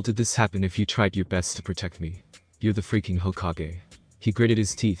 "How the hell did this happen if you tried your best to protect me? You're the freaking Hokage." He gritted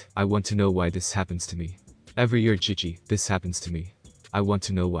his teeth. "I want to know why this happens to me. Every year Gigi, this happens to me. I want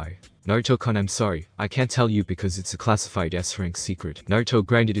to know why." "Naruto-kun, I'm sorry, I can't tell you because it's a classified S-rank secret." Naruto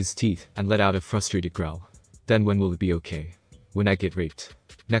grinded his teeth and let out a frustrated growl. "Then when will it be okay? When I get raped?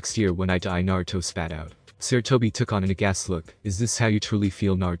 Next year when I die?" Naruto spat out. Sarutobi took on an aghast look. "Is this how you truly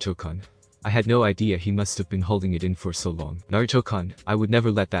feel Naruto-kun? I had no idea." He must have been holding it in for so long. "Naruto-kun, I would never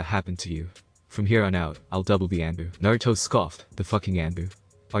let that happen to you. From here on out, I'll double the Anbu." Naruto scoffed. "The fucking Anbu?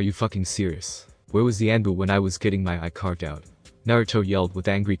 Are you fucking serious? Where was the Anbu when I was getting my eye carved out?" Naruto yelled with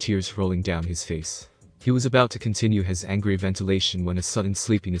angry tears rolling down his face. He was about to continue his angry ventilation when a sudden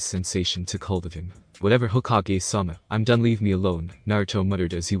sleepiness sensation took hold of him. "Whatever Hokage-sama, I'm done, leave me alone," Naruto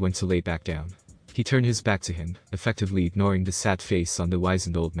muttered as he went to lay back down. He turned his back to him, effectively ignoring the sad face on the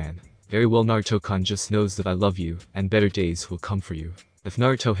wizened old man. "Very well Naruto-kun, just knows that I love you, and better days will come for you." If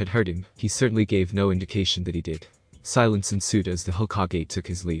Naruto had heard him, he certainly gave no indication that he did. Silence ensued as the Hokage took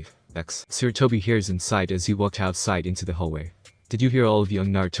his leave. Sarutobi hears and sighed as he walked outside into the hallway. "Did you hear all of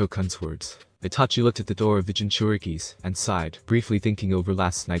young Naruto-kun's words?" Itachi looked at the door of the Jinchurikis and sighed, briefly thinking over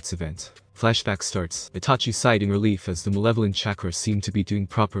last night's event. Flashback starts. Itachi sighed in relief as the malevolent chakra seemed to be doing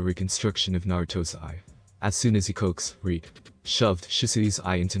proper reconstruction of Naruto's eye. As soon as he shoved Shisui's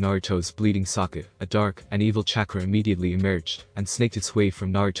eye into Naruto's bleeding socket, a dark and evil chakra immediately emerged, and snaked its way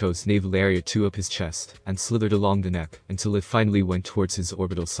from Naruto's navel area to up his chest, and slithered along the neck, until it finally went towards his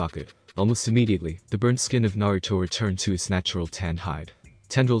orbital socket. Almost immediately, the burnt skin of Naruto returned to its natural tan hide.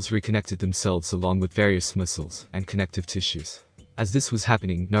 Tendrils reconnected themselves along with various muscles and connective tissues. As this was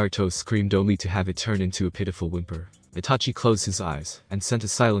happening, Naruto screamed only to have it turn into a pitiful whimper. Itachi closed his eyes, and sent a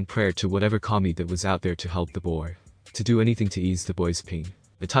silent prayer to whatever kami that was out there to help the boy. To do anything to ease the boy's pain.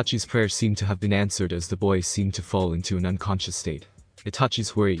 Itachi's prayer seemed to have been answered as the boy seemed to fall into an unconscious state.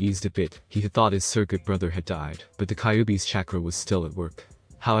 Itachi's worry eased a bit. He had thought his surrogate brother had died, but the Kyuubi's chakra was still at work.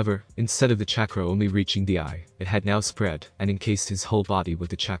 However, instead of the chakra only reaching the eye, it had now spread and encased his whole body with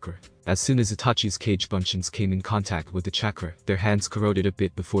the chakra. As soon as Itachi's cage buncheons came in contact with the chakra, their hands corroded a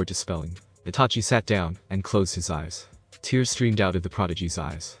bit before dispelling. Itachi sat down and closed his eyes. Tears streamed out of the prodigy's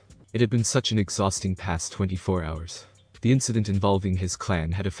eyes. It had been such an exhausting past 24 hours. The incident involving his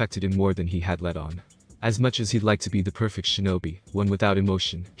clan had affected him more than he had let on. As much as he'd like to be the perfect shinobi, one without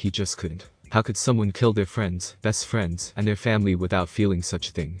emotion, he just couldn't. How could someone kill their friends, best friends, and their family without feeling such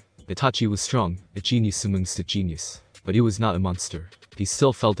a thing? Itachi was strong, a genius amongst a genius. But he was not a monster. He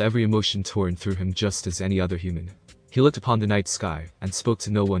still felt every emotion torn through him just as any other human. He looked upon the night sky, and spoke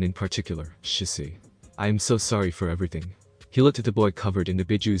to no one in particular. Shisui. I am so sorry for everything. He looked at the boy covered in the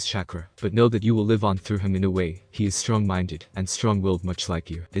Biju's chakra, but know that you will live on through him in a way. He is strong-minded, and strong-willed much like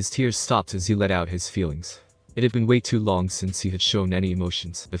you. His tears stopped as he let out his feelings. It had been way too long since he had shown any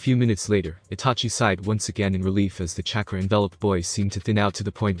emotions. A few minutes later, Itachi sighed once again in relief as the chakra-enveloped boy seemed to thin out to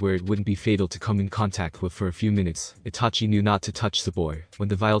the point where it wouldn't be fatal to come in contact with for a few minutes. Itachi knew not to touch the boy, when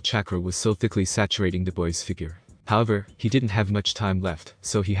the vile chakra was so thickly saturating the boy's figure. However, he didn't have much time left,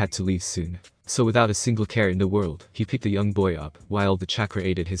 so he had to leave soon. So without a single care in the world, he picked the young boy up, while the chakra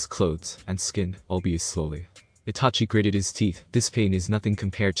ate at his clothes and skin, albeit slowly. Itachi gritted his teeth. This pain is nothing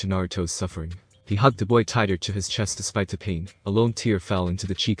compared to Naruto's suffering. He hugged the boy tighter to his chest despite the pain. A lone tear fell into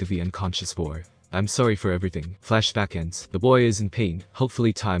the cheek of the unconscious boy. I'm sorry for everything. Flashback ends. The boy is in pain.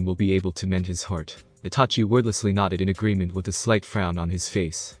 Hopefully time will be able to mend his heart. Itachi wordlessly nodded in agreement with a slight frown on his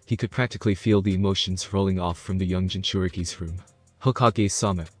face. He could practically feel the emotions rolling off from the young Jinchuriki's room.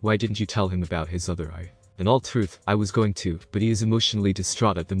 Hokage-sama, why didn't you tell him about his other eye? In all truth, I was going to, but he is emotionally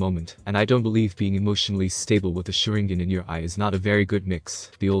distraught at the moment, and I don't believe being emotionally stable with a Sharingan in your eye is not a very good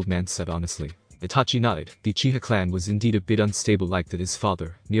mix, the old man said honestly. Itachi nodded. The Uchiha clan was indeed a bit unstable like that his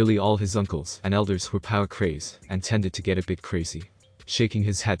father. Nearly all his uncles and elders were power crazed, and tended to get a bit crazy. Shaking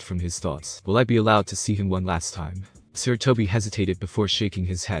his head from his thoughts. Will I be allowed to see him one last time? Sarutobi hesitated before shaking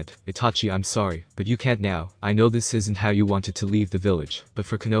his head. Itachi, I'm sorry, but you can't now. I know this isn't how you wanted to leave the village, but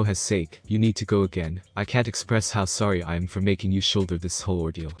for Konoha's sake, you need to go again. I can't express how sorry I am for making you shoulder this whole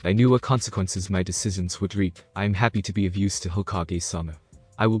ordeal. I knew what consequences my decisions would reap. I am happy to be of use to Hokage-sama.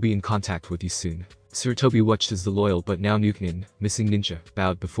 I will be in contact with you soon. Sarutobi watched as the loyal but now missing ninja,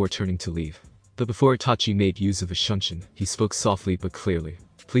 bowed before turning to leave. But before Itachi made use of a shunshin, he spoke softly but clearly.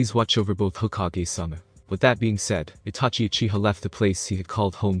 Please watch over both Hokage-sama. With that being said, Itachi Uchiha left the place he had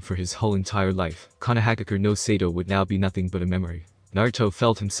called home for his whole entire life. Konohagakure no Sato would now be nothing but a memory. Naruto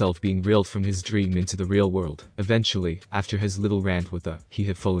felt himself being reeled from his dream into the real world. Eventually, after his little rant with he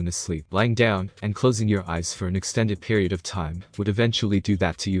had fallen asleep. Lying down, and closing your eyes for an extended period of time, would eventually do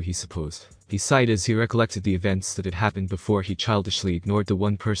that to you, he supposed. He sighed as he recollected the events that had happened before he childishly ignored the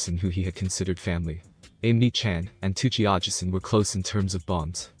one person who he had considered family. Amni-chan and Tuchi Ajisan were close in terms of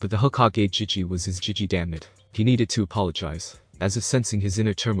bonds, but the Hokage Jiji was his Jiji, damn it. He needed to apologize. As if sensing his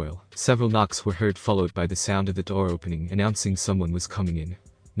inner turmoil, several knocks were heard, followed by the sound of the door opening announcing someone was coming in.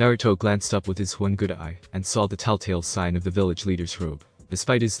 Naruto glanced up with his one good eye, and saw the telltale sign of the village leader's robe.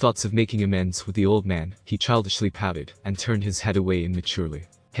 Despite his thoughts of making amends with the old man, he childishly pouted, and turned his head away immaturely.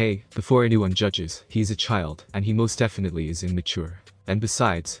 Hey, before anyone judges, he's a child, and he most definitely is immature. And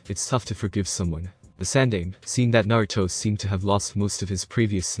besides, it's tough to forgive someone. The Sandaime, seeing that Naruto seemed to have lost most of his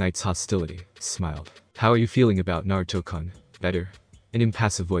previous night's hostility, smiled. How are you feeling about Naruto-kun? Better? An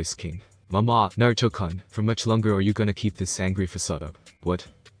impassive voice came. Mama, Naruto-kun, for much longer are you gonna keep this angry facade up? What?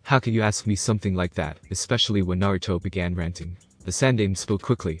 How could you ask me something like that, especially when Naruto began ranting? The Sandaime spoke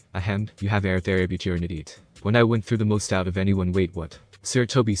quickly. Ahem, you have air there, but you're an idiot. When I went through the most out of anyone, wait, what?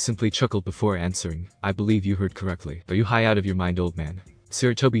 Sarutobi simply chuckled before answering. I believe you heard correctly. Are you high out of your mind, old man?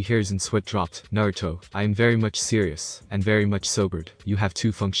 Sarutobi hairs and sweat dropped. Naruto, I am very much serious, and very much sobered. You have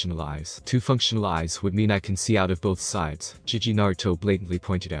two functional eyes. Two functional eyes would mean I can see out of both sides, Jiji Naruto blatantly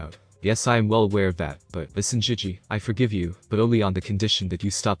pointed out. Yes, I am well aware of that, but listen Jiji, I forgive you, but only on the condition that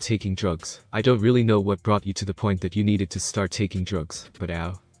you stop taking drugs. I don't really know what brought you to the point that you needed to start taking drugs, but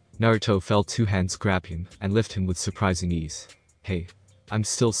ow. Naruto felt two hands grab him and lift him with surprising ease. Hey. I'm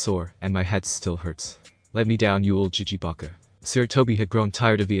still sore, and my head still hurts. Let me down, you old jijibaka. Sarutobi had grown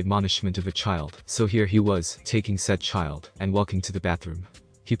tired of the admonishment of a child, so here he was, taking said child, and walking to the bathroom.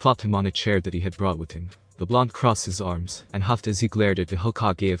 He plopped him on a chair that he had brought with him. The blonde crossed his arms, and huffed as he glared at the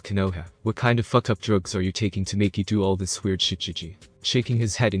Hokage of Konoha. What kind of fucked up drugs are you taking to make you do all this weird shit, Jiji? Shaking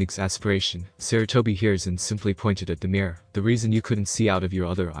his head in exasperation, Sarutobi Hiruzen simply pointed at the mirror. The reason you couldn't see out of your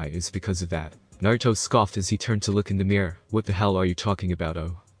other eye is because of that. Naruto scoffed as he turned to look in the mirror. What the hell are you talking about,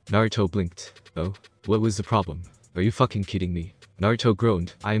 oh? Naruto blinked. Oh? What was the problem? Are you fucking kidding me? Naruto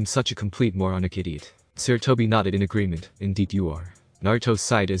groaned. I am such a complete moronic idiot. Sarutobi nodded in agreement. Indeed you are. Naruto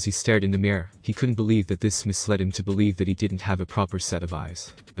sighed as he stared in the mirror. He couldn't believe that this misled him to believe that he didn't have a proper set of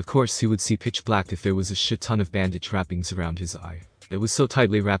eyes. Of course he would see pitch black if there was a shit ton of bandage wrappings around his eye. It was so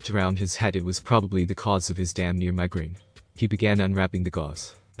tightly wrapped around his head it was probably the cause of his damn near migraine. He began unwrapping the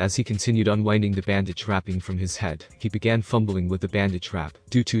gauze. As he continued unwinding the bandage wrapping from his head, he began fumbling with the bandage wrap.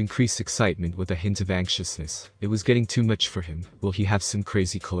 Due to increased excitement with a hint of anxiousness, it was getting too much for him. Will he have some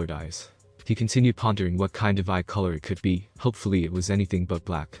crazy colored eyes? He continued pondering what kind of eye color it could be. Hopefully it was anything but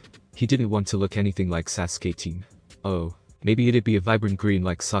black. He didn't want to look anything like Sasuke team. Oh, maybe it'd be a vibrant green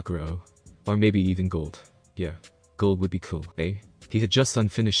like Sakura. Or maybe even gold. Yeah, gold would be cool, eh? He had just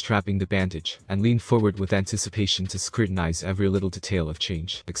unfinished wrapping the bandage, and leaned forward with anticipation to scrutinize every little detail of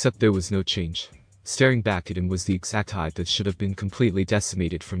change. Except there was no change. Staring back at him was the exact eye that should have been completely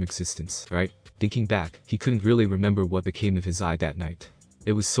decimated from existence, right? Thinking back, he couldn't really remember what became of his eye that night.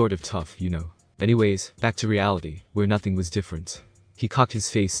 It was sort of tough, you know. Anyways, back to reality, where nothing was different. He cocked his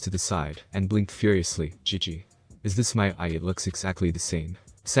face to the side, and blinked furiously. Gigi. Is this my eye? It looks exactly the same.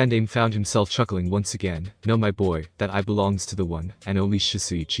 Sandaime found himself chuckling once again. No, my boy, that eye belongs to the one and only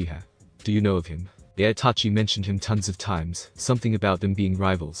Shisui Uchiha. Do you know of him? Yeah, Itachi mentioned him tons of times, something about them being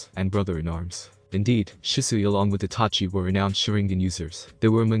rivals and brother-in-arms. Indeed, Shisui along with Itachi were renowned Sharingan users. They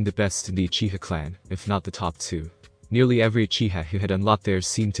were among the best in the Uchiha clan, if not the top two. Nearly every Uchiha who had unlocked theirs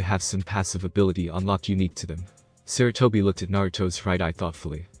seemed to have some passive ability unlocked unique to them. Sarutobi looked at Naruto's right eye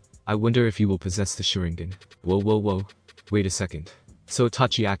thoughtfully. I wonder if he will possess the Sharingan. Whoa. Wait a second. So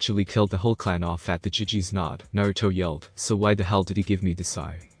Itachi actually killed the whole clan off at the Jiji's nod, Naruto yelled. So why the hell did he give me this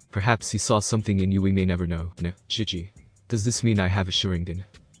eye? Perhaps he saw something in you we may never know. No, Jiji. Does this mean I have a Sharingan?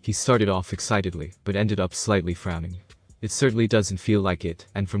 He started off excitedly, but ended up slightly frowning. It certainly doesn't feel like it,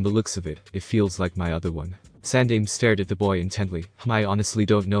 and from the looks of it, it feels like my other one. Sandaime stared at the boy intently. I honestly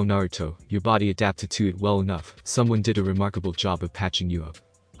don't know, Naruto. Your body adapted to it well enough. Someone did a remarkable job of patching you up.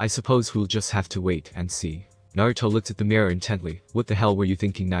 I suppose we'll just have to wait and see. Naruto looked at the mirror intently. What the hell were you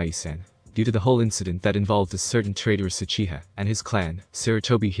thinking, Nai-san? Due to the whole incident that involved a certain traitorous Uchiha and his clan,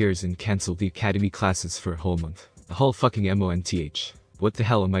 Sarutobi Hiruzen cancelled the academy classes for a whole month. A whole fucking month. What the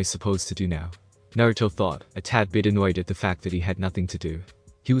hell am I supposed to do now? Naruto thought, a tad bit annoyed at the fact that he had nothing to do.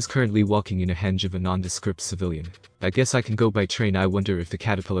 He was currently walking in a henge of a nondescript civilian. I guess I can go by train. I wonder if the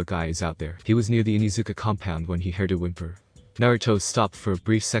caterpillar guy is out there. He was near the Inizuka compound when he heard a whimper. Naruto stopped for a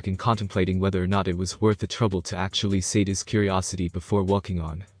brief second contemplating whether or not it was worth the trouble to actually sate his curiosity before walking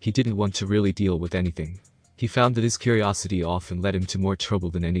on. He didn't want to really deal with anything. He found that his curiosity often led him to more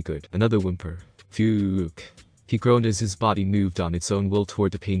trouble than any good. Another whimper. Phew. He groaned as his body moved on its own will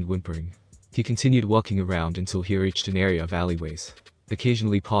toward the pained whimpering. He continued walking around until he reached an area of alleyways.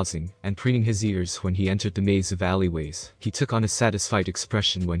 Occasionally pausing and preening his ears when he entered the maze of alleyways, he took on a satisfied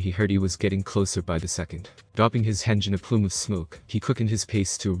expression when he heard he was getting closer by the second. Dropping his henge in a plume of smoke, he quickened his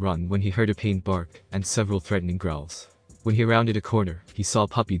pace to a run when he heard a pained bark and several threatening growls. When he rounded a corner, he saw a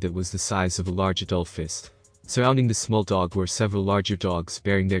puppy that was the size of a large adult fist. Surrounding the small dog were several larger dogs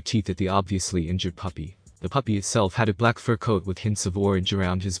baring their teeth at the obviously injured puppy. The puppy itself had a black fur coat with hints of orange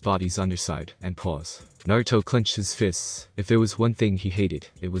around his body's underside and paws. Naruto clenched his fists. If there was one thing he hated,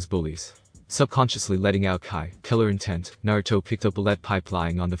 it was bullies. Subconsciously letting out killer intent, Naruto picked up a lead pipe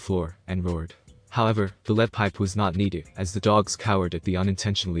lying on the floor and roared. However, the lead pipe was not needed, as the dogs cowered at the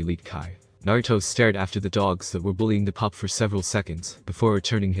unintentionally leaked kai. Naruto stared after the dogs that were bullying the pup for several seconds, before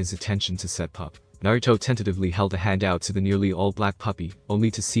returning his attention to said pup. Naruto tentatively held a hand out to the nearly all-black puppy, only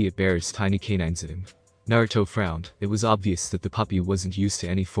to see it bare its tiny canines at him. Naruto frowned. It was obvious that the puppy wasn't used to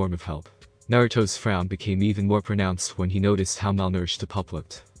any form of help. Naruto's frown became even more pronounced when he noticed how malnourished the pup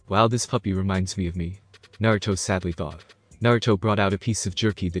looked. Wow, this puppy reminds me of me. Naruto sadly thought. Naruto brought out a piece of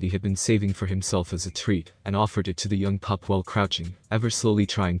jerky that he had been saving for himself as a treat, and offered it to the young pup while crouching, ever slowly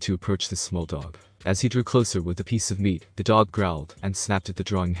trying to approach the small dog. As he drew closer with the piece of meat, the dog growled and snapped at the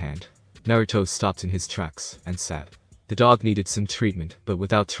drawing hand. Naruto stopped in his tracks and sat. The dog needed some treatment, but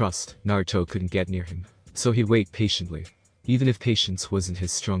without trust, Naruto couldn't get near him. So he waited patiently. even if patience wasn't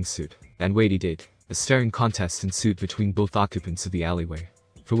his strong suit. And wait, he did. A staring contest ensued between both occupants of the alleyway.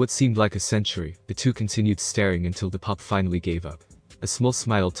 For what seemed like a century, the two continued staring until the pup finally gave up. A small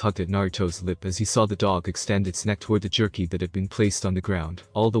smile tugged at Naruto's lip as he saw the dog extend its neck toward the jerky that had been placed on the ground,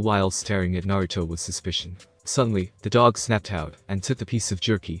 all the while staring at Naruto with suspicion. Suddenly, the dog snapped out and took the piece of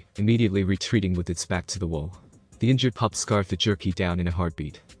jerky, immediately retreating with its back to the wall. The injured pup scarfed the jerky down in a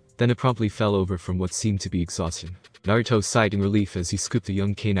heartbeat. Then it promptly fell over from what seemed to be exhaustion. Naruto sighed in relief as he scooped the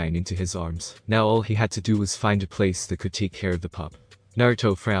young canine into his arms. Now all he had to do was find a place that could take care of the pup.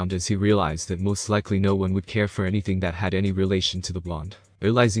 Naruto frowned as he realized that most likely no one would care for anything that had any relation to the blonde.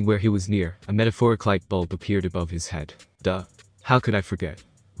 Realizing where he was near, a metaphoric light bulb appeared above his head. Duh. How could I forget?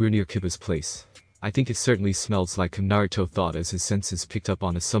 We're near Kiba's place. I think it certainly smells like him, Naruto thought as his senses picked up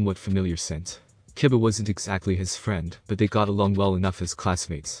on a somewhat familiar scent. Kiba wasn't exactly his friend, but they got along well enough as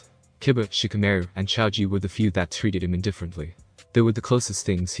classmates. Kiba, Shikamaru, and Chaoji were the few that treated him indifferently. They were the closest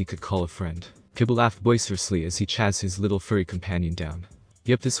things he could call a friend. Kiba laughed boisterously as he chased his little furry companion down.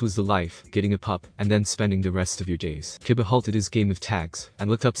 Yep, this was the life, getting a pup, and then spending the rest of your days. Kiba halted his game of tags, and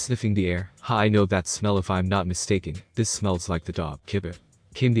looked up sniffing the air. Ha, I know that smell if I'm not mistaken. This smells like the dog. Kiba,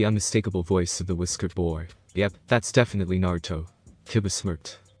 came the unmistakable voice of the whiskered boy. Yep, that's definitely Naruto. Kiba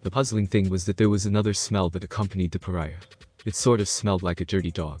smirked. The puzzling thing was that there was another smell that accompanied the pariah. It sort of smelled like a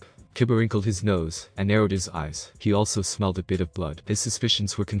dirty dog. Kiba wrinkled his nose and narrowed his eyes. He also smelled a bit of blood. His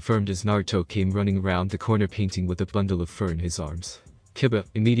suspicions were confirmed as Naruto came running around the corner painting with a bundle of fur in his arms. Kiba,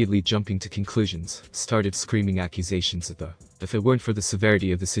 immediately jumping to conclusions, started screaming accusations at the. If it weren't for the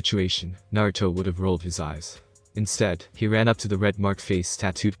severity of the situation, Naruto would have rolled his eyes. Instead, he ran up to the red-marked-faced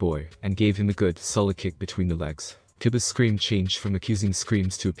tattooed boy and gave him a good, solid kick between the legs. Kiba's scream changed from accusing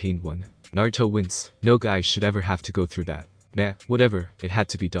screams to a pained one. Naruto winced. No guy should ever have to go through that. Nah, whatever, it had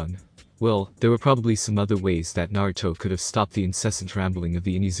to be done. Well, there were probably some other ways that Naruto could have stopped the incessant rambling of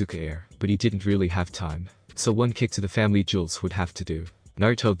the Inizuka heir, but he didn't really have time. So one kick to the family jewels would have to do.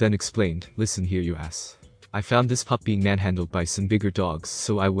 Naruto then explained, listen here you ass. I found this pup being manhandled by some bigger dogs,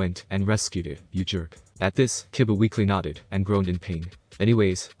 so I went and rescued it, you jerk. At this, Kiba weakly nodded and groaned in pain.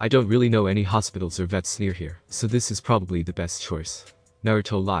 Anyways, I don't really know any hospitals or vets near here, so this is probably the best choice.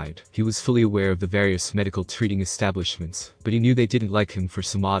 Naruto lied. He was fully aware of the various medical treating establishments, but he knew they didn't like him for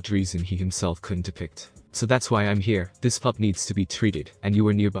some odd reason he himself couldn't depict. So that's why I'm here. This pup needs to be treated, and you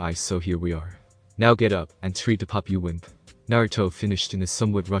were nearby, so here we are. Now get up and treat the pup, you wimp. Naruto finished in a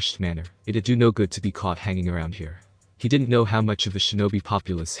somewhat rushed manner. It'd do no good to be caught hanging around here. He didn't know how much of the shinobi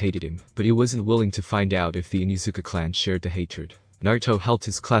populace hated him, but he wasn't willing to find out if the Inizuka clan shared the hatred. Naruto helped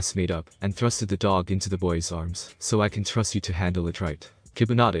his classmate up and thrusted the dog into the boy's arms. So I can trust you to handle it right.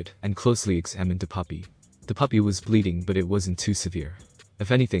 Kiba nodded and closely examined the puppy. The puppy was bleeding, but it wasn't too severe.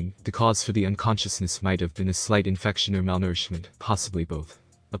 If anything, the cause for the unconsciousness might have been a slight infection or malnourishment, possibly both.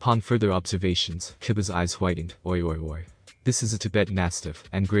 Upon further observations, Kiba's eyes whitened. Oi oi oi. This is a Tibetan Mastiff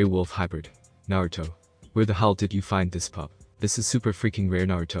and Grey Wolf hybrid. Naruto, where the hell did you find this pup? This is super freaking rare,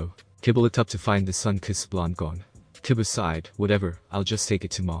 Naruto. Kiba looked up to find the sun-kissed blonde gone. Kiba sighed, whatever, I'll just take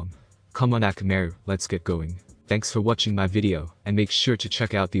it to mom. Come on Akamaru, let's get going. Thanks for watching my video, and make sure to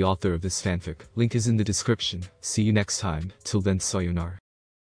check out the author of this fanfic. Link is in the description. See you next time, till then sayonara.